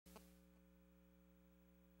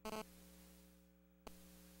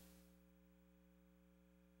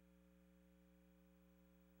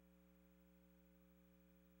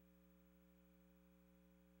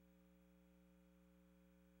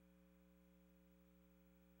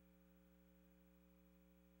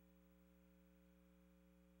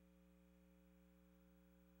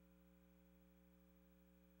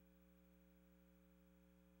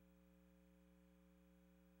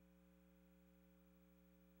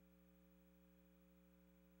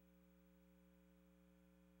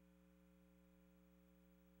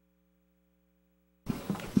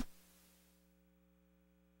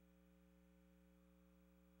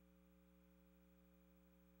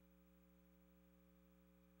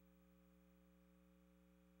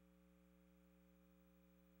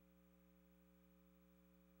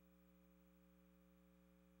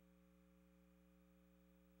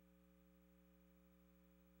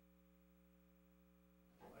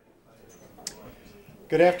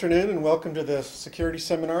Good afternoon and welcome to the security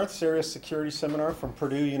seminar, CERIAS Security Seminar from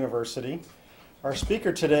Purdue University. Our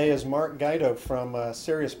speaker today is Mark Guido from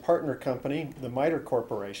CERIAS partner company, the MITRE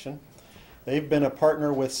Corporation. They've been a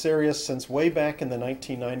partner with CERIAS since way back in the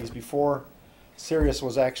 1990s, before CERIAS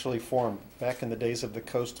was actually formed, back in the days of the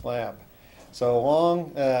Coast Lab. So a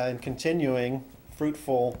long and continuing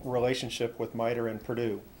fruitful relationship with MITRE and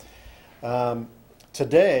Purdue.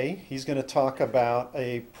 Today he's going to talk about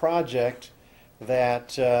a project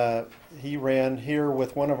that he ran here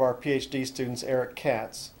with one of our PhD students, Eric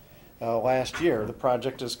Katz, last year. The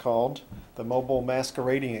project is called the Mobile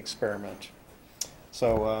Masquerading Experiment.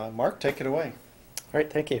 So Mark, take it away. All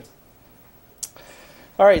right, thank you.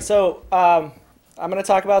 All right, so I'm going to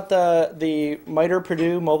talk about the MITRE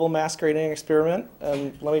Purdue Mobile Masquerading Experiment,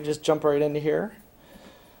 and let me just jump right into here.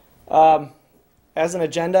 As an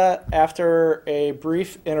agenda, after a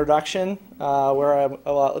brief introduction where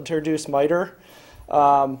I'll introduce MITRE,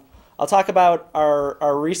 I'll talk about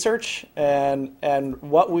our research and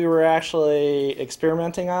what we were actually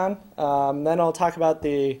experimenting on. Then I'll talk about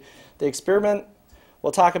the experiment.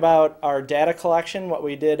 We'll talk about our data collection, what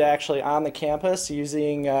we did actually on the campus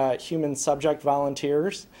using human subject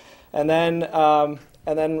volunteers. And then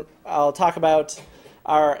I'll talk about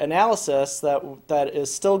our analysis that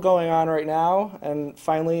is still going on right now. And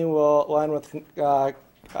finally, we'll end with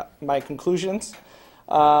my conclusions.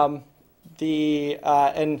 And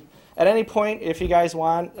at any point, if you guys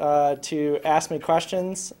want to ask me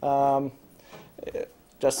questions,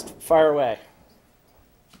 just fire away.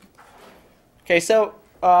 Okay, so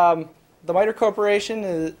the MITRE Corporation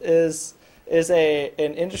is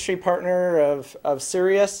an industry partner of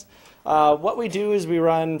CERIAS. What we do is we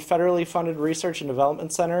run federally funded research and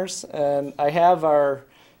development centers, and I have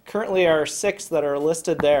currently our 6 that are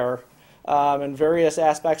listed there in various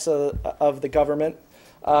aspects of the government.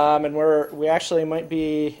 And we actually might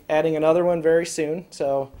be adding another one very soon,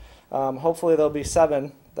 so hopefully there'll be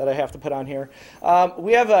 7 that I have to put on here.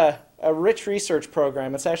 We have a rich research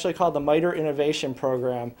program. It's actually called the MITRE Innovation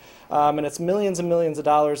Program, and it's millions and millions of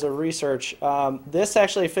dollars of research. This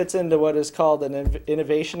actually fits into what is called an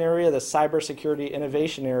innovation area, the cybersecurity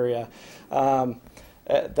innovation area,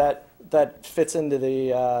 that fits into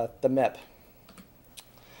the MIP.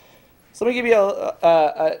 So let me give you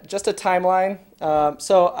just a timeline.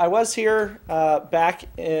 So I was here back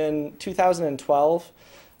in 2012,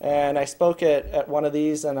 and I spoke at one of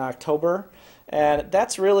these in October, and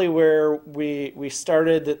that's really where we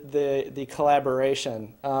started the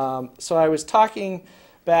collaboration. So I was talking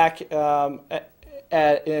back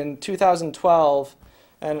in 2012,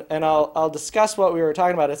 and I'll discuss what we were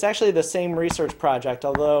talking about. It's actually the same research project,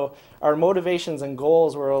 although our motivations and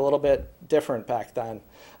goals were a little bit different back then.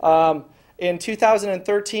 In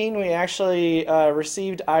 2013, we actually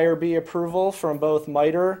received IRB approval from both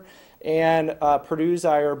MITRE and Purdue's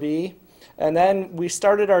IRB. And then we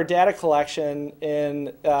started our data collection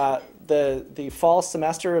in the fall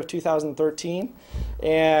semester of 2013.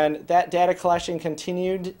 And that data collection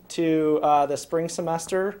continued to the spring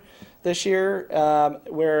semester this year,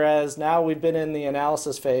 whereas now we've been in the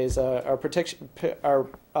analysis phase. Our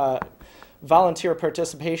volunteer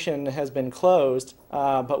participation has been closed,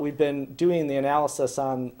 but we've been doing the analysis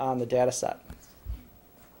on the data set.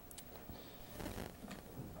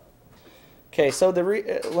 Okay, so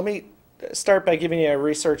let me start by giving you a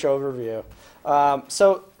research overview.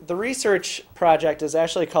 So the research project is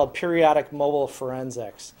actually called Periodic Mobile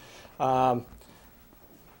Forensics.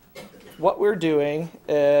 What we're doing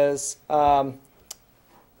is,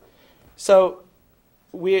 so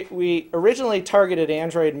we originally targeted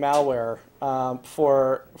Android malware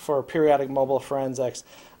for periodic mobile forensics,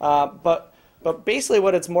 but basically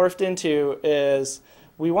what it's morphed into is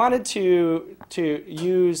we wanted to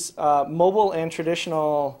use mobile and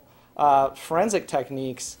traditional forensic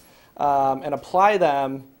techniques and apply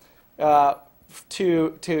them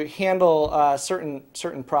to handle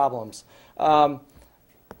certain problems.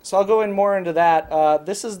 So I'll go in more into that.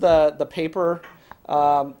 This is the paper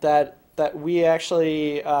that we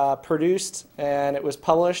actually produced, and it was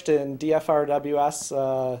published in DFRWS,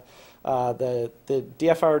 the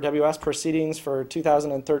DFRWS proceedings for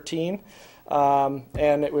 2013,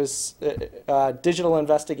 and it was Digital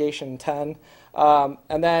Investigation 10.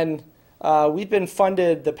 And then we've been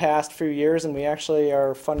funded the past few years, and we actually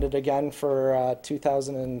are funded again for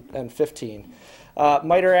 2015.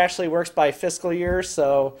 MITRE actually works by fiscal year,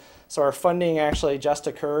 so our funding actually just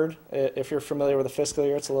occurred. If you're familiar with a fiscal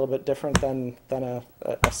year, it's a little bit different than a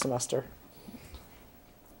semester.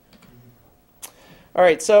 All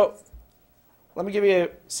right, so let me give you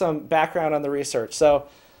some background on the research. So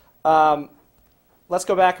let's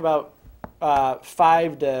go back about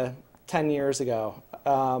 5 to 10 years ago.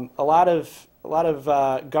 A lot of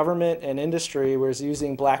government and industry was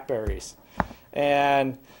using BlackBerries,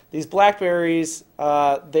 and these BlackBerries,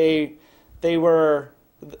 they were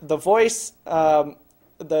the voice.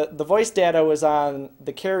 The voice data was on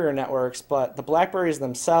the carrier networks, but the BlackBerries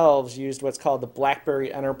themselves used what's called the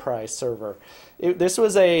BlackBerry Enterprise server. This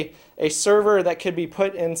was a server that could be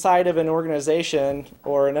put inside of an organization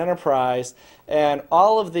or an enterprise, and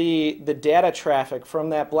all of the data traffic from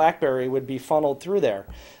that BlackBerry would be funneled through there.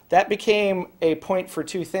 That became a point for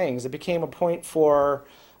two things. It became a point for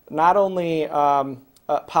not only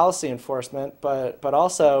policy enforcement, but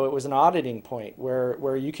also it was an auditing point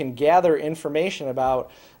where you can gather information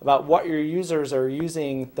about what your users are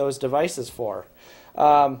using those devices for.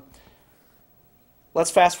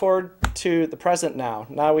 Let's fast forward to the present now.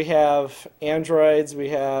 Now we have Androids, we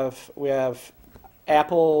have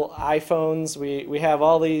Apple iPhones, we have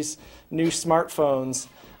all these new smartphones,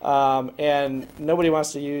 and nobody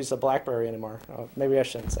wants to use a BlackBerry anymore. Oh, maybe I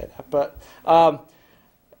shouldn't say that, but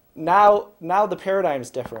Now the paradigm is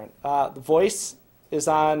different. The voice is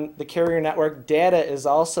on the carrier network. Data is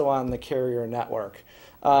also on the carrier network.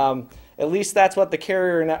 At least that's what the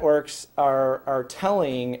carrier networks are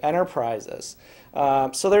telling enterprises.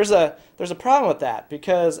 So there's a problem with that,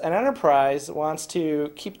 because an enterprise wants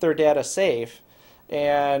to keep their data safe,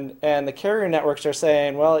 and the carrier networks are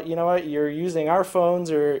saying, well, you know what, you're using our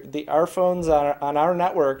phones or our phones on our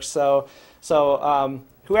network. So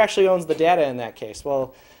who actually owns the data in that case?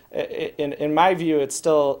 Well, in my view, it's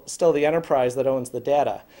still the enterprise that owns the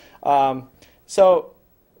data. So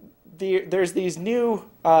there's these new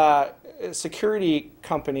security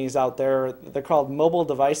companies out there. They're called mobile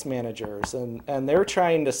device managers, and they're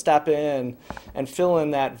trying to step in and fill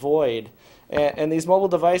in that void. And these mobile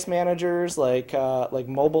device managers, like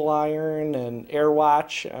Mobile Iron and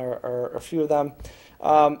AirWatch, are a few of them.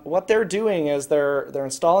 What they're doing is they're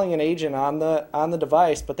installing an agent on the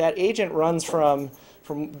device, but that agent runs from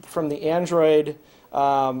the Android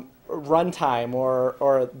runtime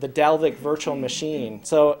or the Dalvik virtual machine.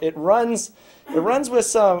 So it runs with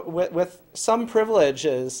some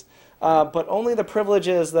privileges, but only the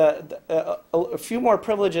privileges that a few more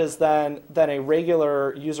privileges than a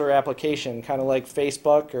regular user application, kind of like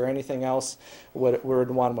Facebook or anything else would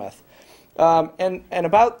run with. And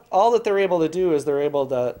about all that they're able to do is they're able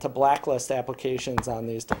to blacklist applications on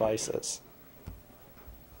these devices.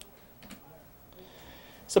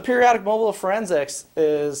 So periodic mobile forensics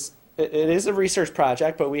is a research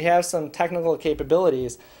project, but we have some technical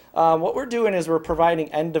capabilities. What we're doing is we're providing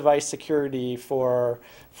end device security we're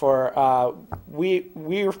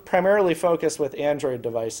primarily focused with Android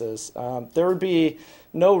devices. There would be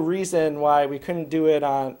no reason why we couldn't do it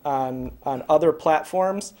on other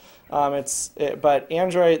platforms. But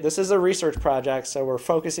Android, this is a research project, so we're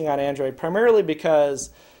focusing on Android primarily because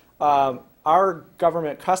our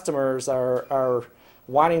government customers are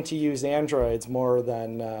wanting to use Androids more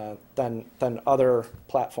than other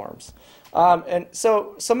platforms. And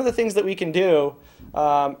so some of the things that we can do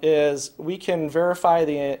is we can verify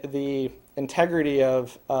the integrity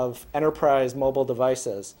of enterprise mobile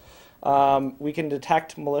devices. We can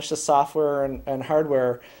detect malicious software and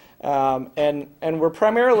hardware, and we're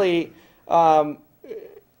primarily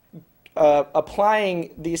applying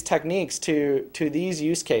these techniques to these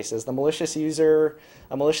use cases: the malicious user,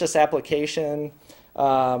 a malicious application,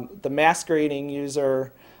 the masquerading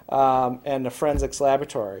user, and the forensics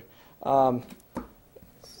laboratory.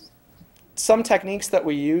 Some techniques that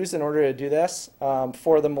we use in order to do this,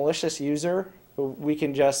 for the malicious user, we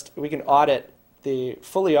can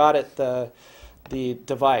fully audit the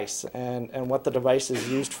device and what the device is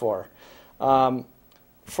used for.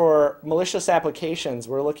 for malicious applications,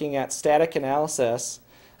 we're looking at static analysis,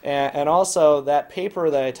 and also that paper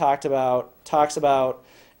that I talked about talks about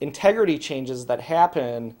integrity changes that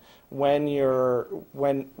happen when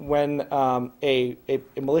a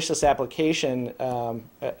malicious application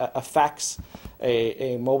affects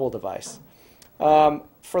a mobile device.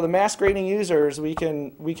 For the masquerading users, we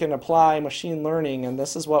can apply machine learning, and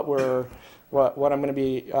this is what I'm going to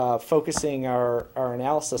be focusing our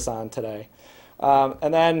analysis on today.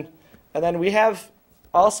 And then we have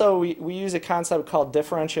also we use a concept called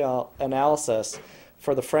differential analysis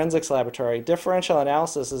for the forensics laboratory. Differential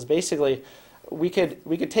analysis is basically we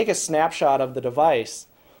could take a snapshot of the device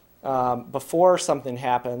before something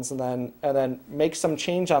happens, and then make some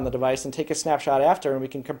change on the device and take a snapshot after, and we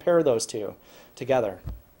can compare those two together.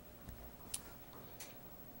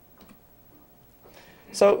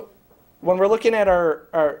 So when we're looking at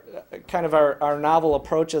our novel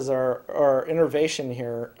approaches, our innovation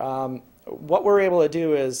here, what we're able to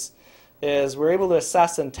do is we're able to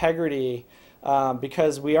assess integrity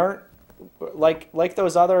because we aren't like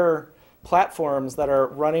those other platforms that are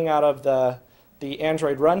running out of the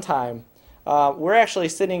Android runtime. We're actually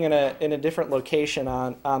sitting in a different location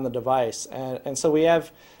on the device, and so we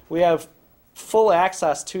have full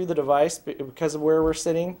access to the device because of where we're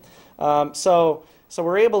sitting. So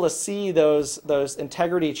we're able to see those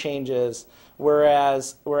integrity changes,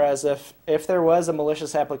 whereas if there was a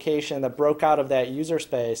malicious application that broke out of that user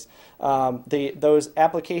space, those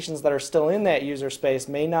applications that are still in that user space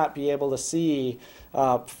may not be able to see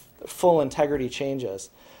full integrity changes.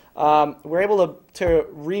 We're able to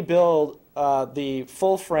rebuild the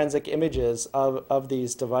full forensic images of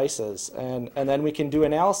these devices, and then we can do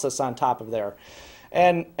analysis on top of there.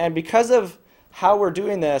 And because of how we're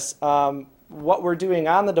doing this, what we're doing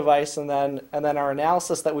on the device and then our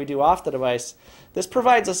analysis that we do off the device, this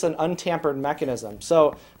provides us an untampered mechanism.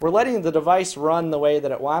 So we're letting the device run the way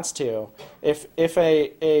that it wants to. If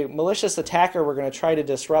a malicious attacker were going to try to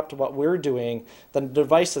disrupt what we're doing, then the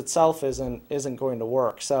device itself isn't going to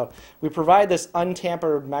work. So we provide this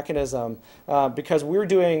untampered mechanism because we're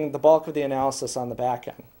doing the bulk of the analysis on the back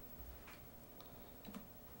end.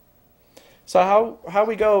 So how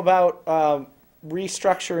we go about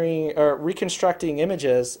restructuring or reconstructing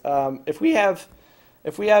images, if we have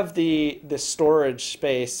the storage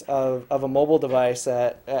space of a mobile device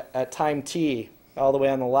at time t, all the way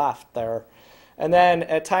on the left there, and then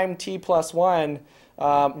at time t plus 1,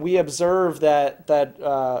 we observe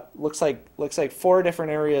that looks like 4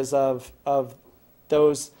 different areas of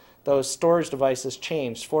those storage devices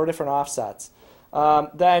changed, 4 different offsets.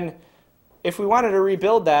 Then if we wanted to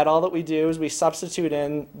rebuild that, all that we do is we substitute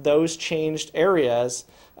in those changed areas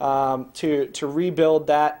to rebuild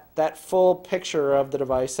that full picture of the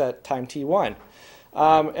device at time t1.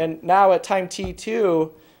 And now at time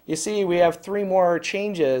t2, you see we have 3 more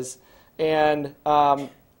changes, and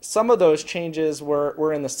some of those changes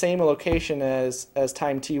were in the same location as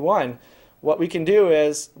time t1. What we can do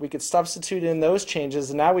is we could substitute in those changes,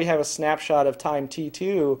 and now we have a snapshot of time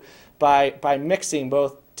t2 by mixing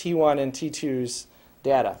both T1 and T2's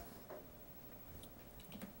data.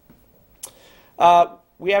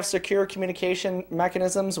 We have secure communication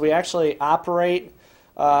mechanisms. We actually operate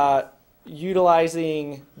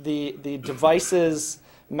utilizing the device's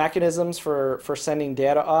mechanisms for sending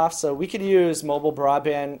data off. So we could use mobile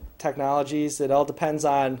broadband technologies. It all depends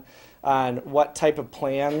on what type of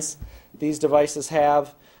plans these devices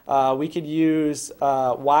have. We could use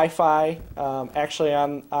Wi-Fi. Actually,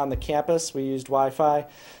 on the campus, we used Wi-Fi.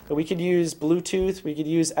 But we could use Bluetooth. We could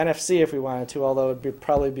use NFC if we wanted to, although it would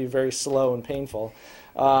probably be very slow and painful.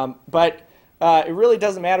 But it really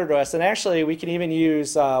doesn't matter to us. And actually, we can even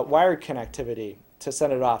use wired connectivity to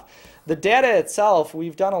send it off. The data itself,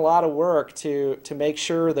 we've done a lot of work to make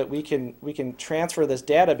sure that we can transfer this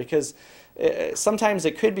data, because sometimes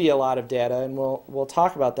it could be a lot of data, and we'll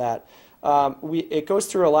talk about that. It goes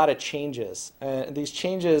through a lot of changes. These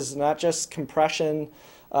changes, not just compression,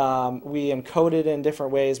 we encode it in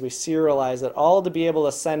different ways, we serialize it, all to be able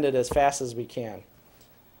to send it as fast as we can.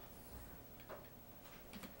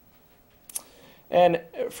 And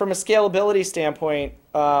from a scalability standpoint,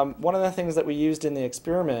 one of the things that we used in the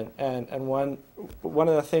experiment, and one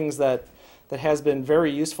of the things that has been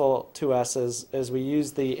very useful to us is we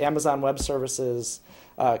use the Amazon Web Services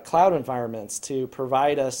cloud environments to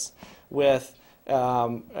provide us with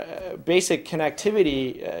basic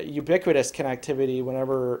connectivity, ubiquitous connectivity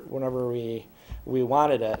whenever we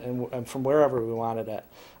wanted it, and from wherever we wanted it.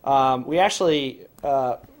 We actually,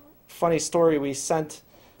 funny story, we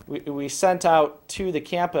sent out to the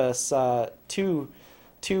campus two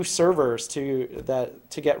servers to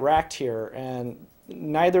get racked here, and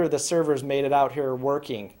neither of the servers made it out here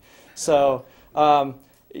working. So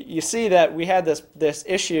you see that we had this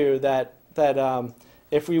issue that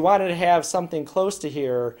if we wanted to have something close to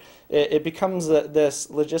here, it becomes this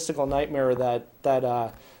logistical nightmare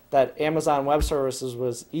that Amazon Web Services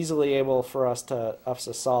was easily able for us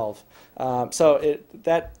to solve. So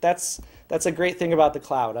that's a great thing about the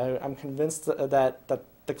cloud. I'm convinced that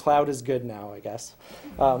the cloud is good now, I guess.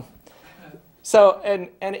 So and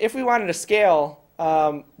if we wanted to scale,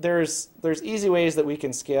 there's easy ways that we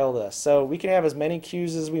can scale this. So we can have as many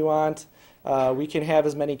queues as we want. We can have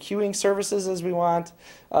as many queuing services as we want.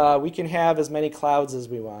 We can have as many clouds as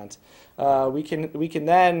we want. We can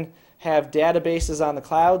then have databases on the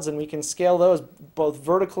clouds, and we can scale those both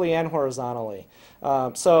vertically and horizontally.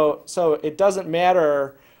 So it doesn't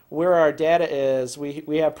matter where our data is.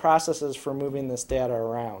 We have processes for moving this data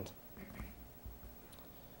around.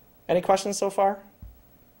 Any questions so far?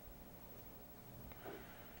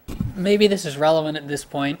 Maybe this is relevant at this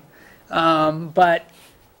point, but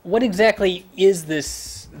what exactly is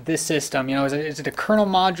this system? You know, is it a kernel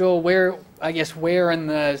module? Where in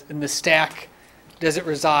the stack does it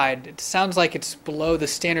reside? It sounds like it's below the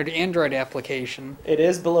standard Android application. It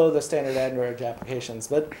is below the standard Android applications,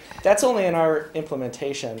 but that's only in our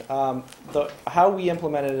implementation. How we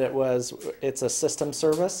implemented it was it's a system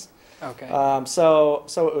service. Okay. So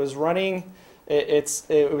it was running.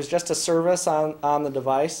 It was just a service on the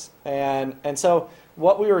device, and so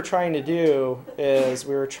what we were trying to do is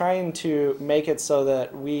we were trying to make it so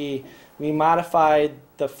that we modified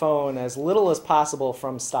the phone as little as possible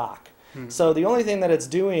from stock. So the only thing that it's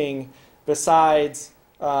doing besides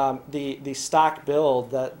the stock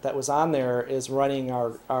build that was on there is running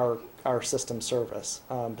our system service.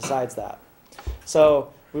 Besides that,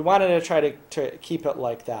 so we wanted to try to keep it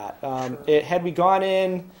like that. Had we gone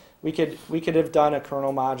in, we could have done a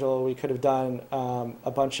kernel module. We could have done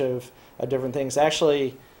a bunch of different things.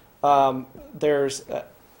 Actually, there's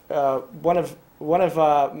one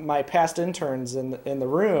of my past interns in the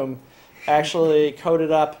room actually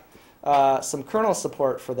coded up some kernel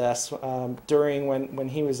support for this during when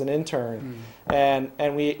he was an intern,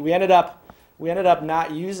 and we ended up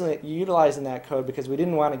not utilizing that code because we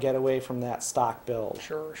didn't want to get away from that stock build.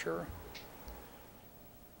 Sure.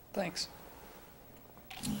 Thanks.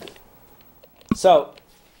 So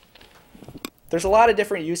there's a lot of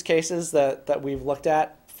different use cases that we've looked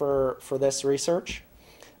at for this research.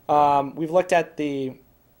 We've looked at the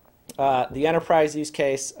enterprise use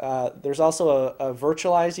case. There's also a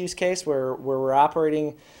virtualized use case where we're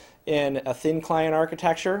operating in a thin client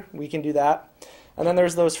architecture. We can do that. And then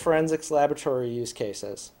there's those forensics laboratory use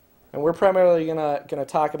cases. And we're primarily gonna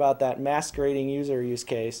talk about that masquerading user use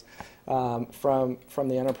case from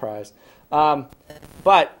the enterprise.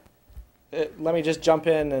 But let me just jump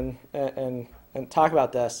in and talk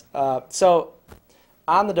about this. So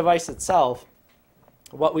on the device itself,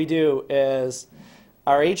 what we do is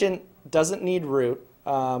our agent doesn't need root,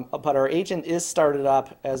 but our agent is started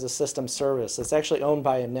up as a system service. It's actually owned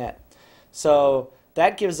by a NIT. So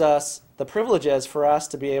that gives us the privileges for us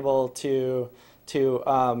to be able to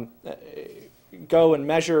go and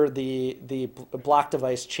measure the block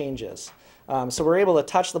device changes. So we're able to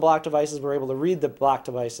touch the block devices, we're able to read the block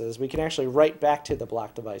devices, we can actually write back to the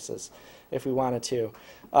block devices if we wanted to.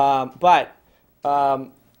 But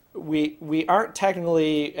we aren't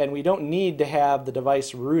technically, and we don't need to have the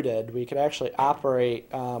device rooted. We could actually operate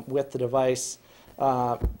with the device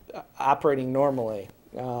operating normally.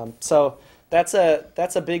 So that's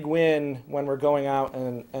a big win when we're going out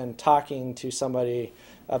and talking to somebody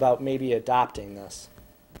about maybe adopting this.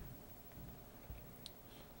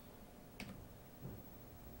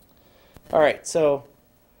 All right, so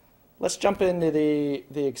let's jump into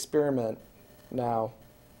the experiment now.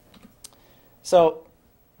 So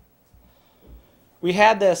we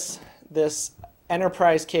had this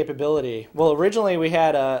enterprise capability. Well, originally we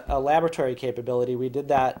had a laboratory capability. We did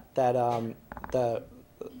the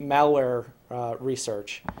malware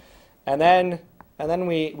research, and then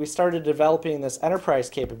we started developing this enterprise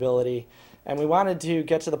capability, and we wanted to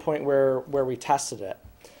get to the point where we tested it.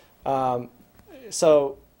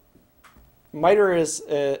 So MITRE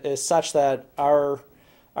is such that our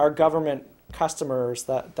government customers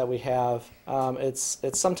that we have,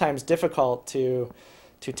 it's sometimes difficult to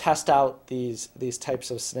test out these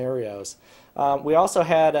types of scenarios. We also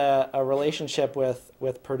had a relationship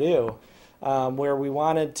with Purdue where we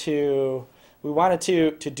wanted to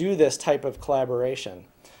do this type of collaboration.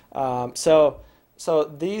 So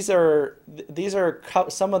these are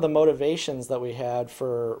some of the motivations that we had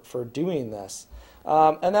for doing this,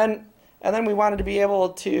 and And then we wanted to be able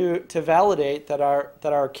to validate that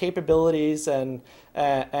our capabilities and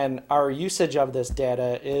our usage of this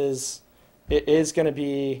data is going to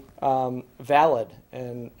be valid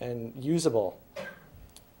and usable.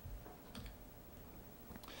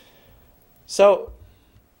 So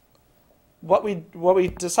what we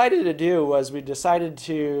decided to do was we decided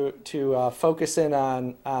to focus in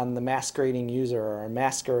on the masquerading user, or a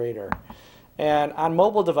masquerader. And on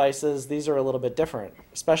mobile devices, these are a little bit different,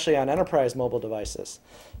 especially on enterprise mobile devices.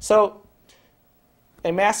 So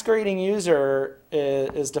a masquerading user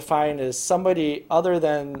is defined as somebody other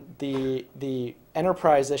than the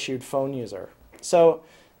enterprise-issued phone user. So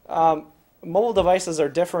mobile devices are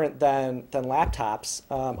different than laptops.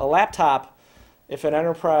 A laptop, if an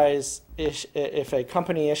enterprise, if a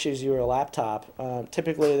company issues you a laptop,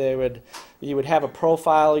 typically you would have a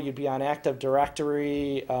profile, you'd be on Active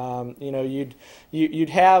Directory, you'd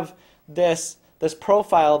have this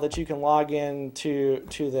profile that you can log in to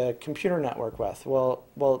the computer network with. Well,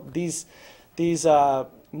 these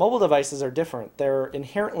mobile devices are different. They're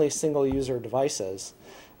inherently single-user devices,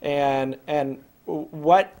 and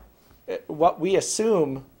what we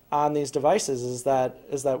assume on these devices is that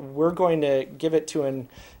we're going to give it to an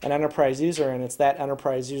enterprise user, and it's that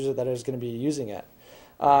enterprise user that is going to be using it.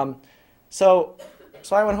 So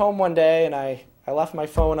I went home one day and I left my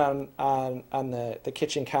phone on the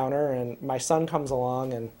kitchen counter, and my son comes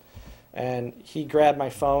along and he grabbed my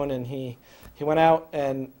phone and he went out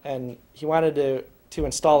and he wanted to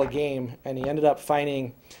install a game, and he ended up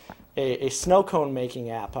finding a snow cone making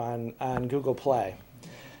app on Google Play.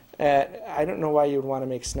 I don't know why you would want to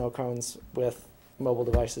make snow cones with mobile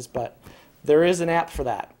devices, but there is an app for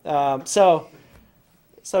that. So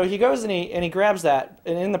he goes and he grabs that,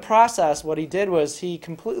 and in the process, what he did was he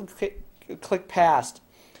completely clicked past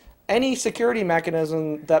any security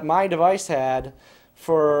mechanism that my device had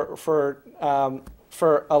for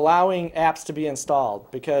allowing apps to be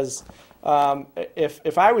installed. Because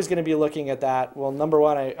if I was going to be looking at that, well, number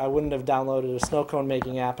one, I wouldn't have downloaded a snow cone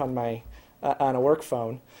making app on a work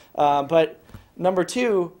phone. But number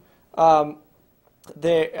two, I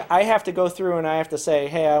have to go through and I have to say,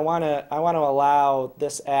 hey, I want to allow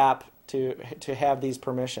this app to have these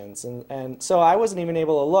permissions, and so I wasn't even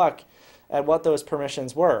able to look at what those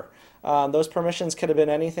permissions were. Those permissions could have been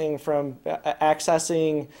anything from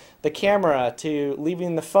accessing the camera to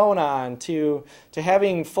leaving the phone on to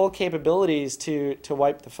having full capabilities to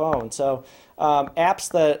wipe the phone. So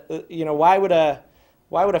apps that,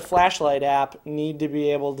 why would a flashlight app need to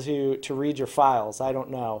be able to read your files? I don't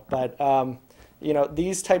know, but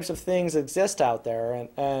these types of things exist out there,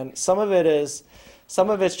 and some of it's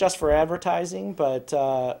just for advertising, but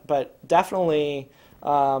definitely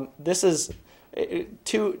this is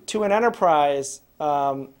to an enterprise.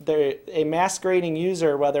 A masquerading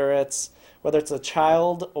user, whether it's a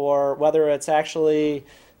child or whether it's actually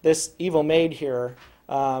this evil maid here.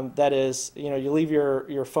 That is, you leave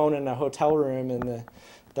your phone in a hotel room, and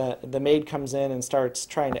the maid comes in and starts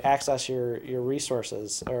trying to access your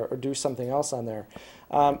resources or do something else on there.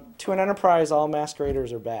 To an enterprise, all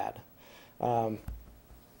masqueraders are bad.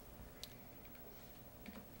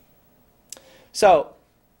 So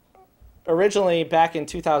originally, back in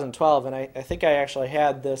 2012, and I think I actually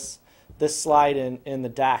had this slide in the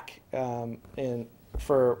deck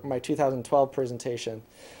for my 2012 presentation.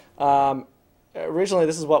 Originally,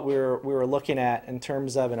 this is what we were looking at in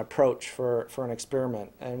terms of an approach for an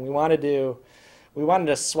experiment, and we wanted to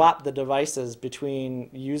swap the devices between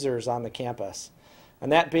users on the campus,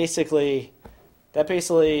 and that basically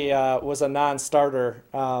was a non-starter.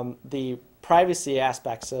 The privacy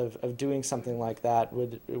aspects of doing something like that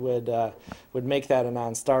would make that a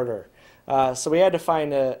non-starter. So we had to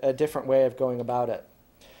find a different way of going about it.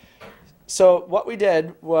 So what we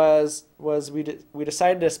did was we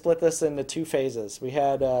decided to split this into two phases. We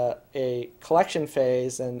had a collection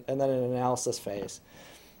phase and then an analysis phase.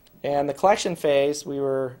 And the collection phase, we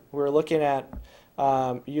were looking at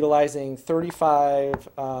utilizing 35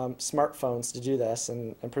 smartphones to do this,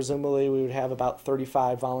 and presumably we would have about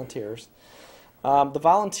 35 volunteers. The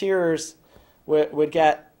volunteers would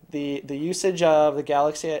get the usage of the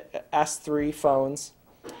Galaxy S3 phones,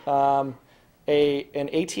 an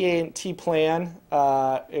AT&T plan.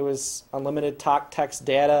 It was unlimited talk, text,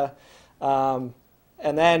 data, and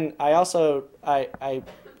then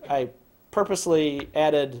I purposely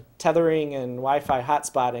added tethering and Wi-Fi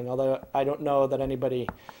hotspotting, although I don't know that anybody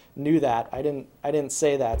knew that. I didn't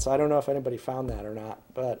say that, so I don't know if anybody found that or not.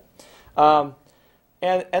 But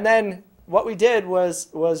and then what we did was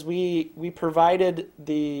we provided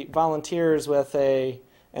the volunteers with an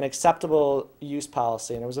acceptable use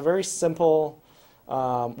policy, and it was a very simple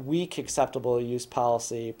weak acceptable use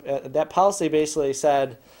policy. That policy basically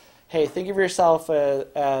said, hey, think of yourself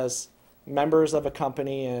as members of a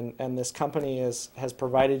company, and this company has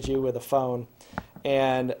provided you with a phone,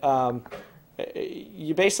 and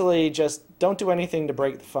you basically just don't do anything to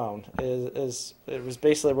break the phone. It was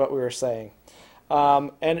basically what we were saying,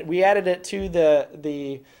 and we added it to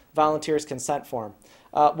the volunteers' consent form.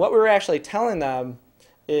 What we were actually telling them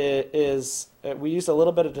is we used a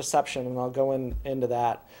little bit of deception, and I'll go into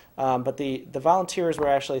that. But the volunteers were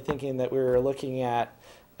actually thinking that we were looking at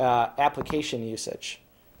application usage.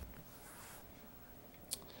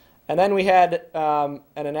 And then we had an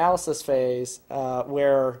analysis phase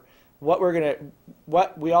where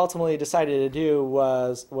what we ultimately decided to do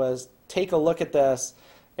was take a look at this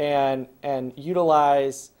and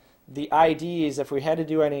utilize the IDs. If we had to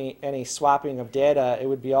do any swapping of data, it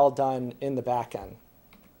would be all done in the back end.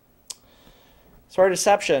 So our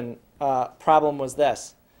deception problem was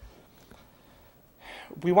this.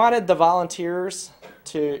 We wanted the volunteers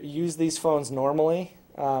to use these phones normally.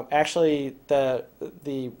 Actually, the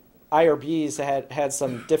IRBs had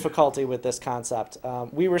some difficulty with this concept.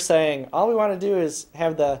 We were saying all we want to do is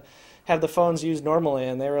have the phones used normally,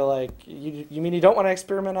 and they were like, "You mean you don't want to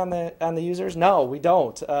experiment on the users?" No, we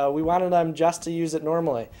don't. We wanted them just to use it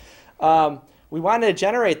normally. We wanted to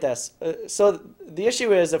generate this. So the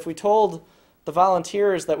issue is, if we told the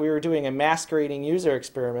volunteers that we were doing a masquerading user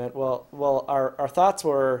experiment, well, our thoughts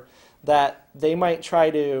were that they might try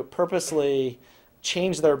to purposely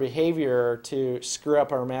change their behavior to screw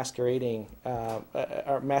up our masquerading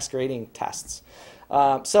tests.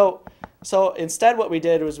 So instead, what we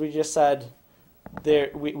did was we just said,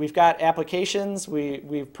 we've got applications.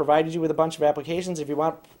 We've provided you with a bunch of applications. If you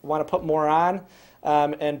want to put more on,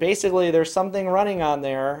 and basically there's something running on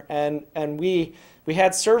there, and we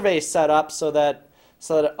had surveys set up so that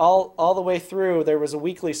all the way through there was a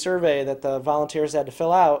weekly survey that the volunteers had to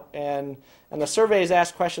fill out, and the surveys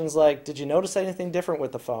asked questions like, did you notice anything different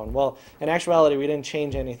with the phone? Well, in actuality, we didn't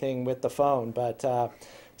change anything with the phone, but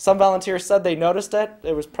some volunteers said they noticed it.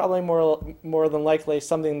 It was probably more than likely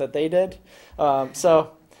something that they did. When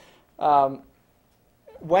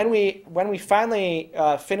we finally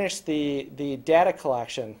finished the data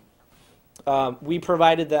collection, we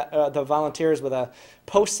provided the volunteers with a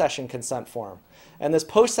post-session consent form. And this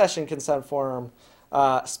post-session consent form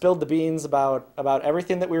spilled the beans about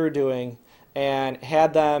everything that we were doing, and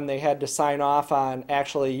they had to sign off on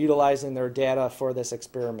actually utilizing their data for this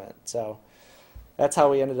experiment. So that's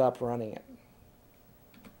how we ended up running it.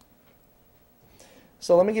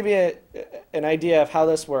 So let me give you an idea of how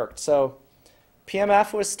this worked. So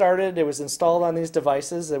PMF was started. It was installed on these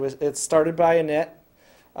devices. It's started by a NIT.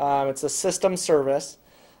 It's a system service,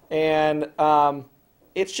 and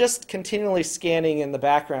it's just continually scanning in the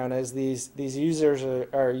background as these users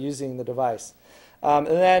are using the device. And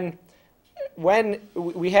then when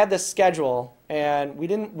we had this schedule, and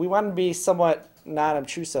we wanted to be somewhat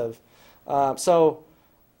non-obtrusive, so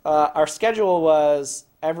our schedule was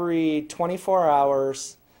every 24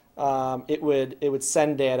 hours it would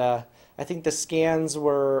send data. I think the scans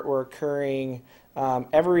were occurring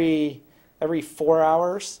every 4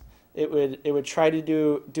 hours. It would try to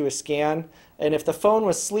do a scan, and if the phone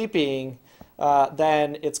was sleeping,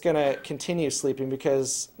 then it's going to continue sleeping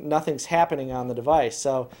because nothing's happening on the device.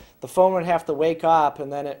 So the phone would have to wake up,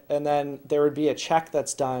 and then there would be a check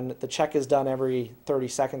that's done. The check is done every 30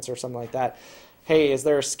 seconds or something like that. Hey, is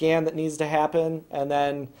there a scan that needs to happen? And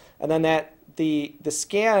then the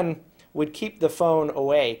scan would keep the phone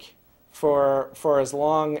awake for as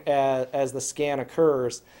long as the scan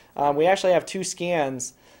occurs. We actually have two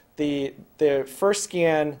scans. The first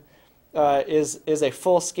scan is a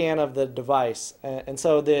full scan of the device, and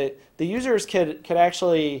so the users could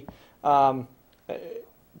actually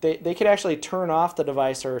they could actually turn off the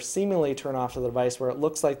device, or seemingly turn off the device where it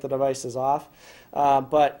looks like the device is off.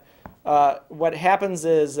 But what happens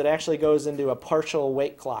is it actually goes into a partial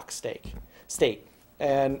wake clock state.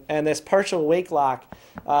 And this partial wake lock,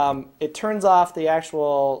 it turns off the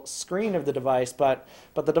actual screen of the device, but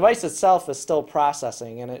the device itself is still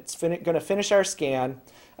processing, and it's going to finish our scan,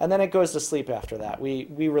 and then it goes to sleep after that.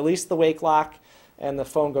 We release the wake lock, and the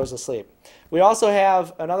phone goes to sleep. We also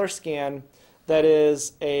have another scan that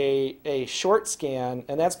is a short scan,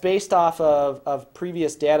 and that's based off of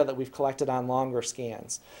previous data that we've collected on longer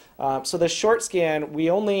scans. So the short scan, we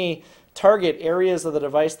only target areas of the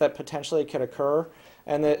device that potentially could occur.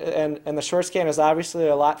 and the short scan is obviously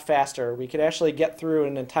a lot faster. We could actually get through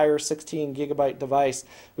an entire 16 gigabyte device.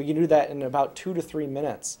 We can do that in about 2 to 3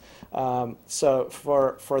 minutes. So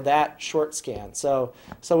for that short scan, so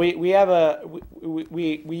we have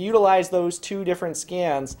we utilize those two different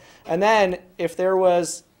scans, and then if there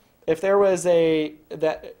was a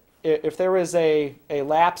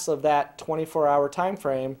lapse of that 24-hour time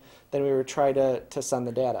frame, then we would try to send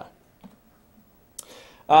the data.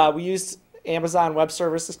 We used Amazon Web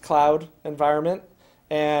Services cloud environment,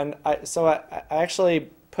 and I actually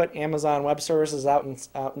put Amazon Web Services out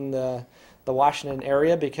in the Washington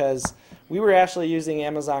area because we were actually using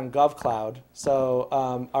Amazon GovCloud.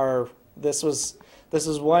 So this was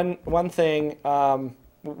one thing.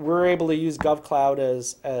 We're able to use GovCloud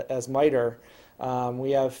as MITRE.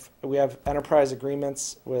 We have enterprise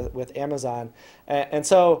agreements with Amazon, and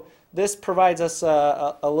so this provides us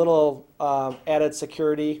a little added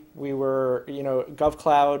security.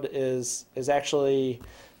 GovCloud is actually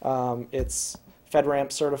it's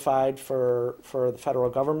FedRAMP certified for the federal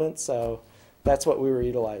government, so that's what we were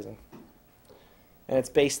utilizing, and it's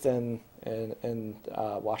based in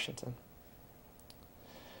Washington.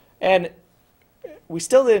 And we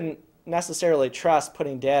still didn't necessarily trust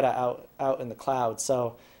putting data out in the cloud,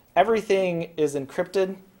 so everything is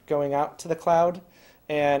encrypted going out to the cloud.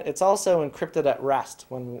 And it's also encrypted at rest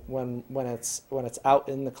when it's out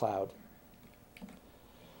in the cloud.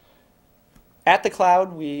 At the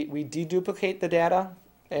cloud, we deduplicate the data,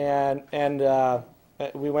 and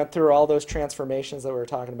we went through all those transformations that we were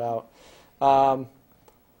talking about. And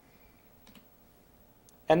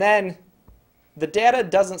then the data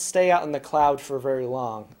doesn't stay out in the cloud for very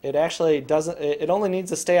long. It actually doesn't. It only needs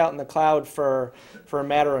to stay out in the cloud for a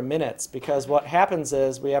matter of minutes, because what happens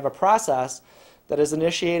is we have a process that is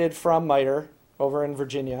initiated from MITRE over in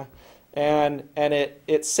Virginia, and it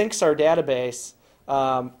syncs our database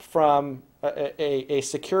from a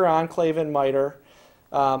secure enclave in MITRE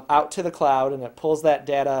out to the cloud, and it pulls that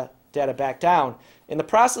data back down. In the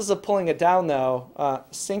process of pulling it down, though,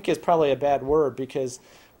 sync is probably a bad word, because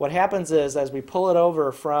what happens is as we pull it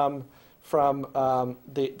over from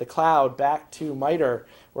the cloud back to MITRE,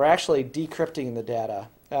 we're actually decrypting the data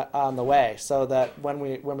on the way, so that when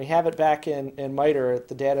we have it back in MITRE,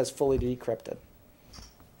 the data is fully decrypted.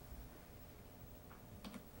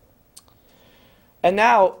 And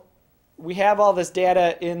now we have all this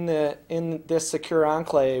data in this secure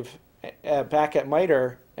enclave back at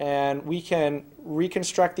MITRE, and we can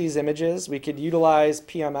reconstruct these images. We could utilize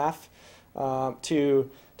PMF to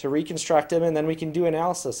reconstruct them, and then we can do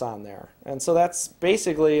analysis on there. And so that's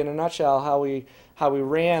basically, in a nutshell, how we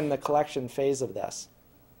ran the collection phase of this.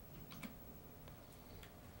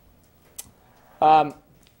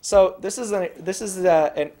 So this is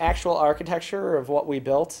an actual architecture of what we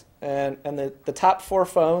built, and the top 4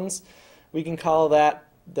 phones, we can call that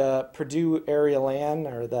the Purdue area LAN,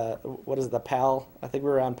 or the PAL. I think we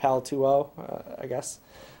were on PAL 2.0, I guess.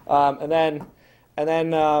 And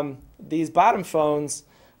then these bottom phones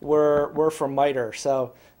were from MITRE.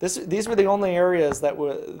 So these were the only areas that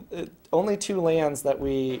were only 2 LANs that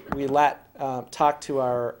we let talk to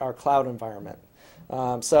our cloud environment.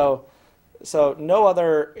 So no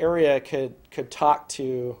other area could talk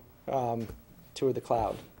to the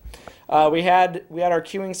cloud. We had our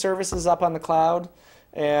queuing services up on the cloud,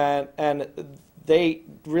 and they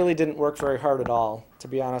really didn't work very hard at all, to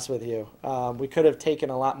be honest with you. We could have taken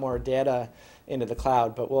a lot more data into the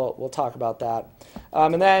cloud, but we'll talk about that.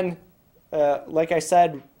 And then, like I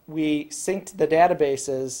said, we synced the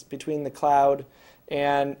databases between the cloud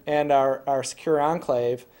and our secure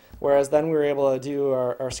enclave, whereas then we were able to do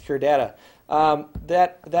our secure data.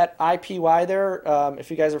 That IPY there,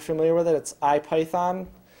 if you guys are familiar with it, it's IPython.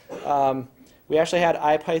 We actually had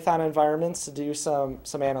IPython environments to do some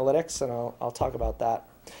analytics, and I'll talk about that.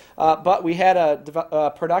 But we had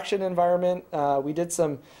a production environment. We did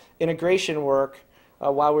some integration work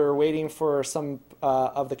while we were waiting for some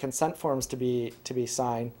of the consent forms to be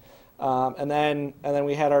signed, and then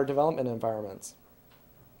we had our development environments.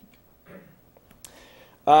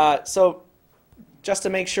 So just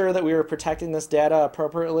to make sure that we were protecting this data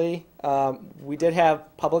appropriately, we did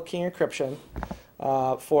have public key encryption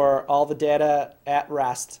for all the data at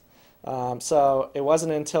rest. So it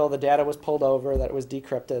wasn't until the data was pulled over that it was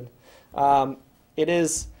decrypted.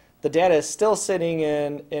 The data is still sitting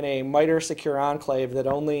in a MITRE secure enclave that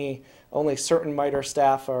only certain MITRE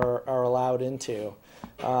staff are allowed into.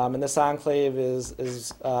 And this enclave is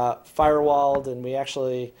firewalled, and we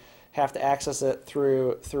actually have to access it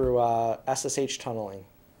through SSH tunneling.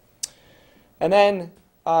 And then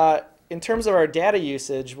in terms of our data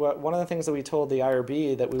usage, one of the things that we told the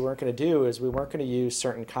IRB that we weren't going to do is we weren't going to use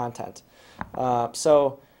certain content.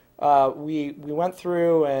 We went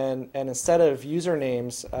through and instead of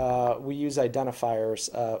usernames, we use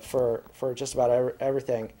identifiers for just about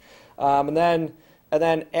everything. And then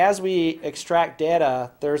as we extract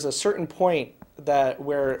data, there's a certain point that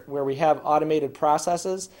where we have automated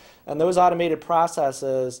processes, and those automated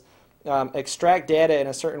processes extract data in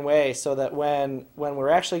a certain way so that when we're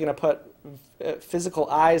actually going to put physical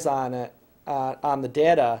eyes on it, on the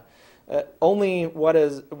data, only what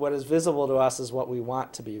is visible to us is what we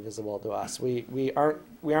want to be visible to us. We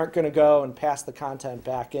aren't going to go and pass the content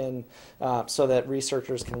back in so that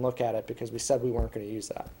researchers can look at it, because we said we weren't going to use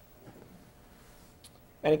that.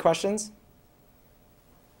 Any questions?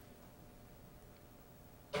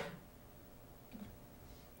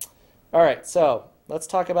 All right, so let's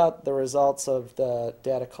talk about the results of the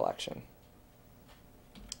data collection.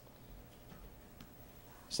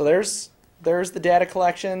 So there's the data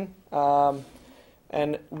collection,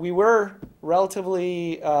 and we were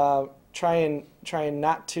relatively trying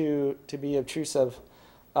not to be obtrusive.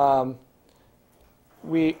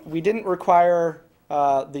 We didn't require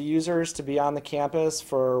the users to be on the campus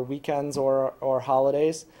for weekends or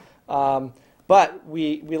holidays, but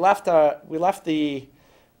we left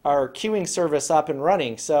our queuing service up and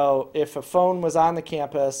running. So if a phone was on the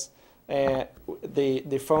campus, and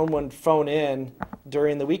the phone would phone in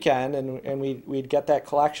during the weekend, and we'd get that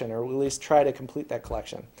collection, or at least try to complete that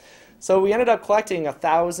collection. So we ended up collecting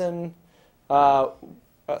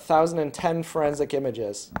 1,010 forensic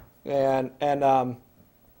images, and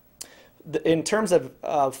in terms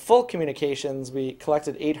of full communications, we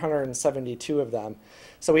collected 872 of them.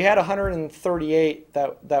 So we had 138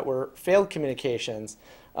 that were failed communications.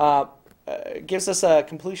 Gives us a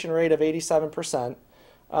completion rate of 87%.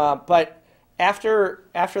 But after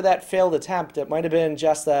that failed attempt, it might have been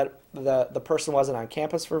just that the person wasn't on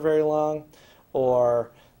campus for very long,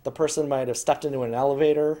 or the person might have stepped into an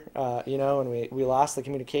elevator, and we lost the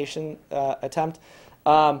communication attempt.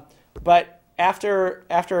 But after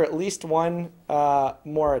at least one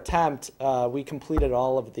more attempt, we completed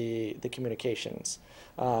all of the communications,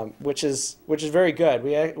 which is very good.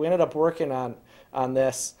 We ended up working on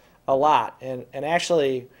this a lot, and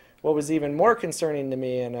actually, what was even more concerning to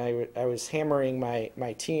me, and I was hammering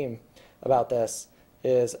my team about this,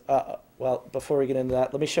 is well, before we get into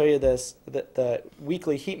that, let me show you the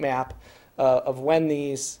weekly heat map of when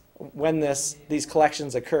these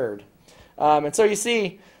collections occurred. And so you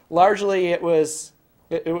see, largely it was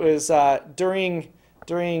during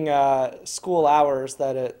school hours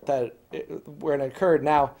when it occurred.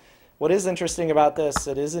 Now, what is interesting about this,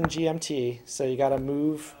 it is in GMT, so you got to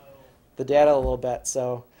move the data a little bit.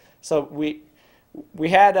 So we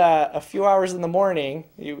had a few hours in the morning.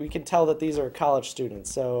 We can tell that these are college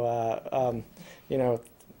students. So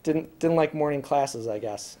didn't like morning classes, I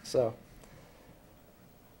guess. So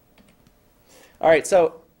all right.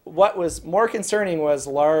 So what was more concerning was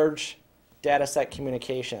large data set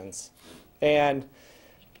communications, and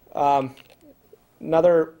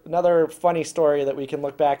another funny story that we can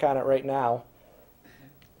look back on it right now.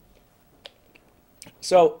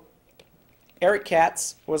 So Eric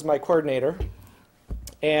Katz was my coordinator,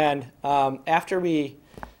 and after we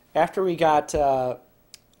got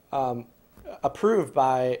approved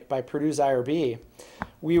by Purdue's IRB,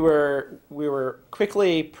 we were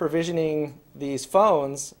quickly provisioning these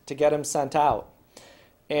phones to get them sent out.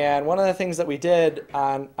 And one of the things that we did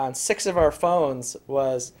on 6 of our phones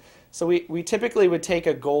was, so we typically would take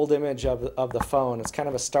a gold image of the phone. It's kind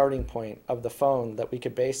of a starting point of the phone that we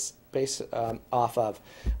could base off of.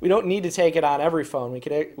 We don't need to take it on every phone. We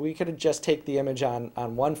could just take the image on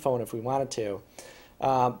one phone if we wanted to.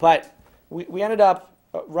 But we ended up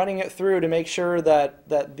running it through to make sure that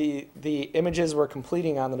the images were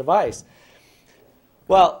completing on the device.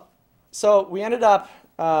 Well, so we ended up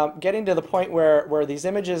getting to the point where these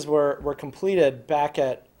images were completed back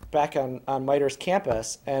on MITRE's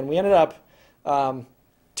campus, and we ended up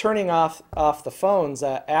turning off the phones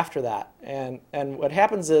after that. And what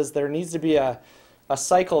happens is there needs to be a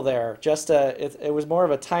cycle there. It was more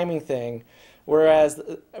of a timing thing, whereas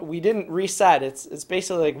we didn't reset. It's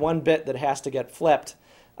basically like one bit that has to get flipped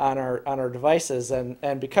on our devices,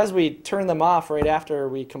 and because we turned them off right after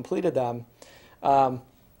we completed them,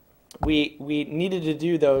 we needed to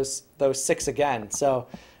do those 6 again. So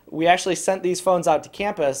we actually sent these phones out to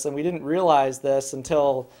campus, and we didn't realize this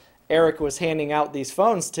until Eric was handing out these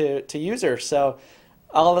phones to users. So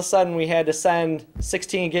all of a sudden we had to send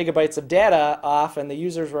 16 gigabytes of data off, and the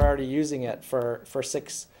users were already using it for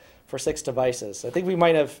six devices. I think we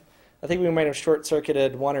might have I think we might have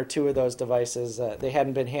short-circuited one or two of those devices. They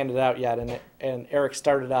hadn't been handed out yet, and Eric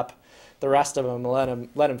started up the rest of them and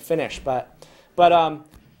let him finish. But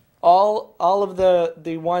all of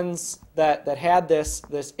the ones that had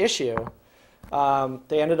this issue,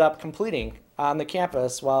 they ended up completing on the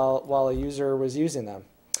campus while a user was using them.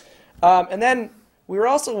 And then we were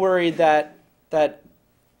also worried that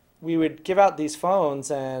we would give out these phones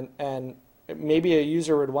and maybe a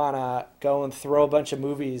user would want to go and throw a bunch of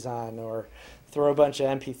movies on or throw a bunch of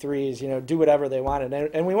MP3s, do whatever they wanted.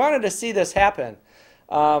 And we wanted to see this happen.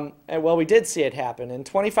 And well, we did see it happen. In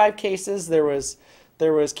 25 cases, there was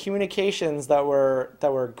communications that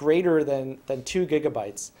were greater than 2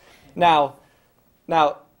 gigabytes. Now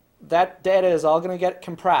that data is all going to get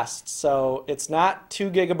compressed, so it's not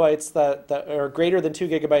 2 gigabytes that are greater than 2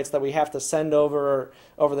 gigabytes that we have to send over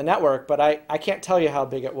the network, but I can't tell you how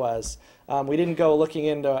big it was. We didn't go looking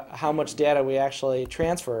into how much data we actually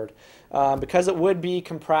transferred because it would be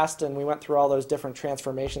compressed, and we went through all those different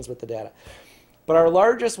transformations with the data. But our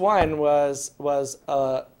largest one was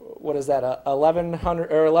what is that?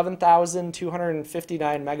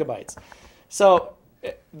 11,259 megabytes. So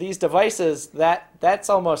these devices, that's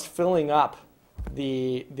almost filling up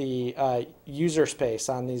the user space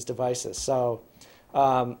on these devices. So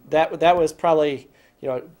that was probably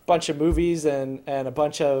a bunch of movies and a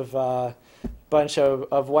bunch of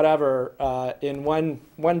whatever in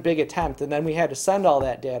one big attempt, and then we had to send all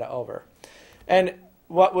that data over. And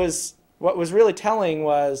what was really telling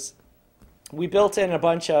was we built in a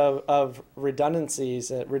bunch of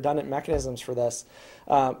redundancies, redundant mechanisms for this,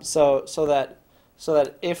 so that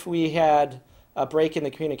if we had a break in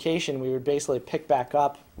the communication, we would basically pick back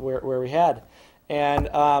up where we had. And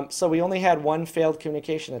so we only had one failed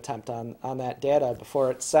communication attempt on that data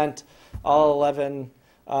before it sent all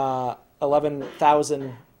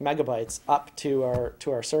 11,000 megabytes up to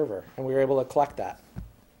our server, and we were able to collect that.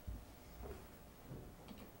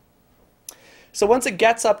 So once it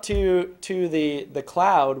gets up to the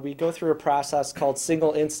cloud, we go through a process called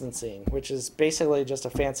single instancing, which is basically just a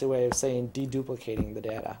fancy way of saying deduplicating the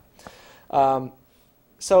data.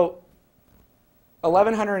 So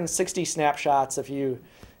 1,160 snapshots. If you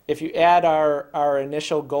add our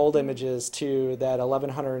initial gold images to that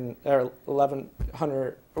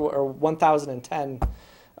 1,010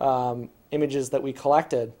 images that we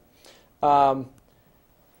collected, times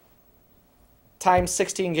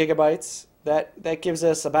 16 gigabytes. That gives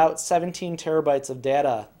us about 17 terabytes of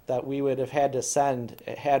data that we would have had to send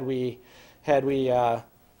had we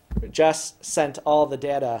just sent all the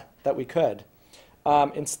data that we could.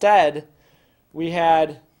 Instead, we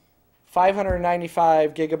had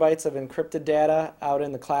 595 gigabytes of encrypted data out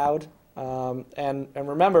in the cloud, and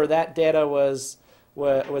remember that data was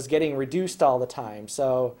getting reduced all the time.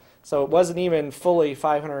 So it wasn't even fully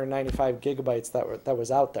 595 gigabytes that was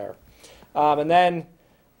out there, and then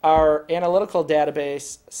our analytical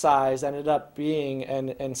database size ended up being,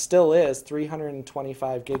 and still is,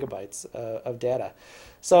 325 gigabytes of data.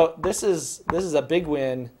 So this is a big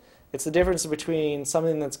win. It's the difference between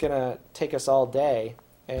something that's going to take us all day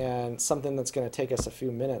and something that's going to take us a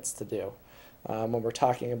few minutes to do when we're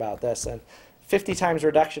talking about this. And 50 times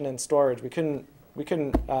reduction in storage. We couldn't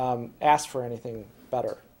ask for anything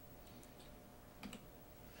better.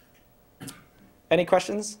 Any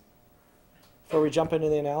questions before we jump into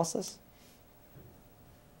the analysis?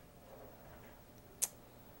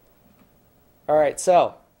 All right,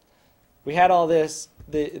 so we had all this,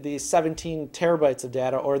 these 17 terabytes of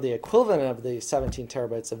data, or the equivalent of the 17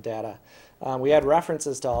 terabytes of data. We had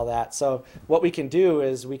references to all that. So what we can do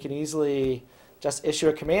is we can easily just issue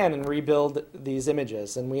a command and rebuild these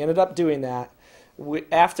images. And we ended up doing that.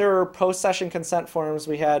 After post-session consent forms,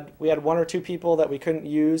 we had one or two people that we couldn't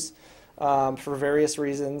use for various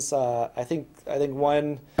reasons. I think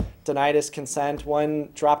one denied us consent, one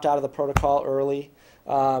dropped out of the protocol early.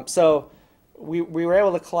 So we were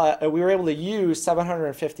able to use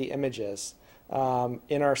 750 images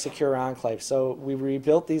in our secure enclave. So we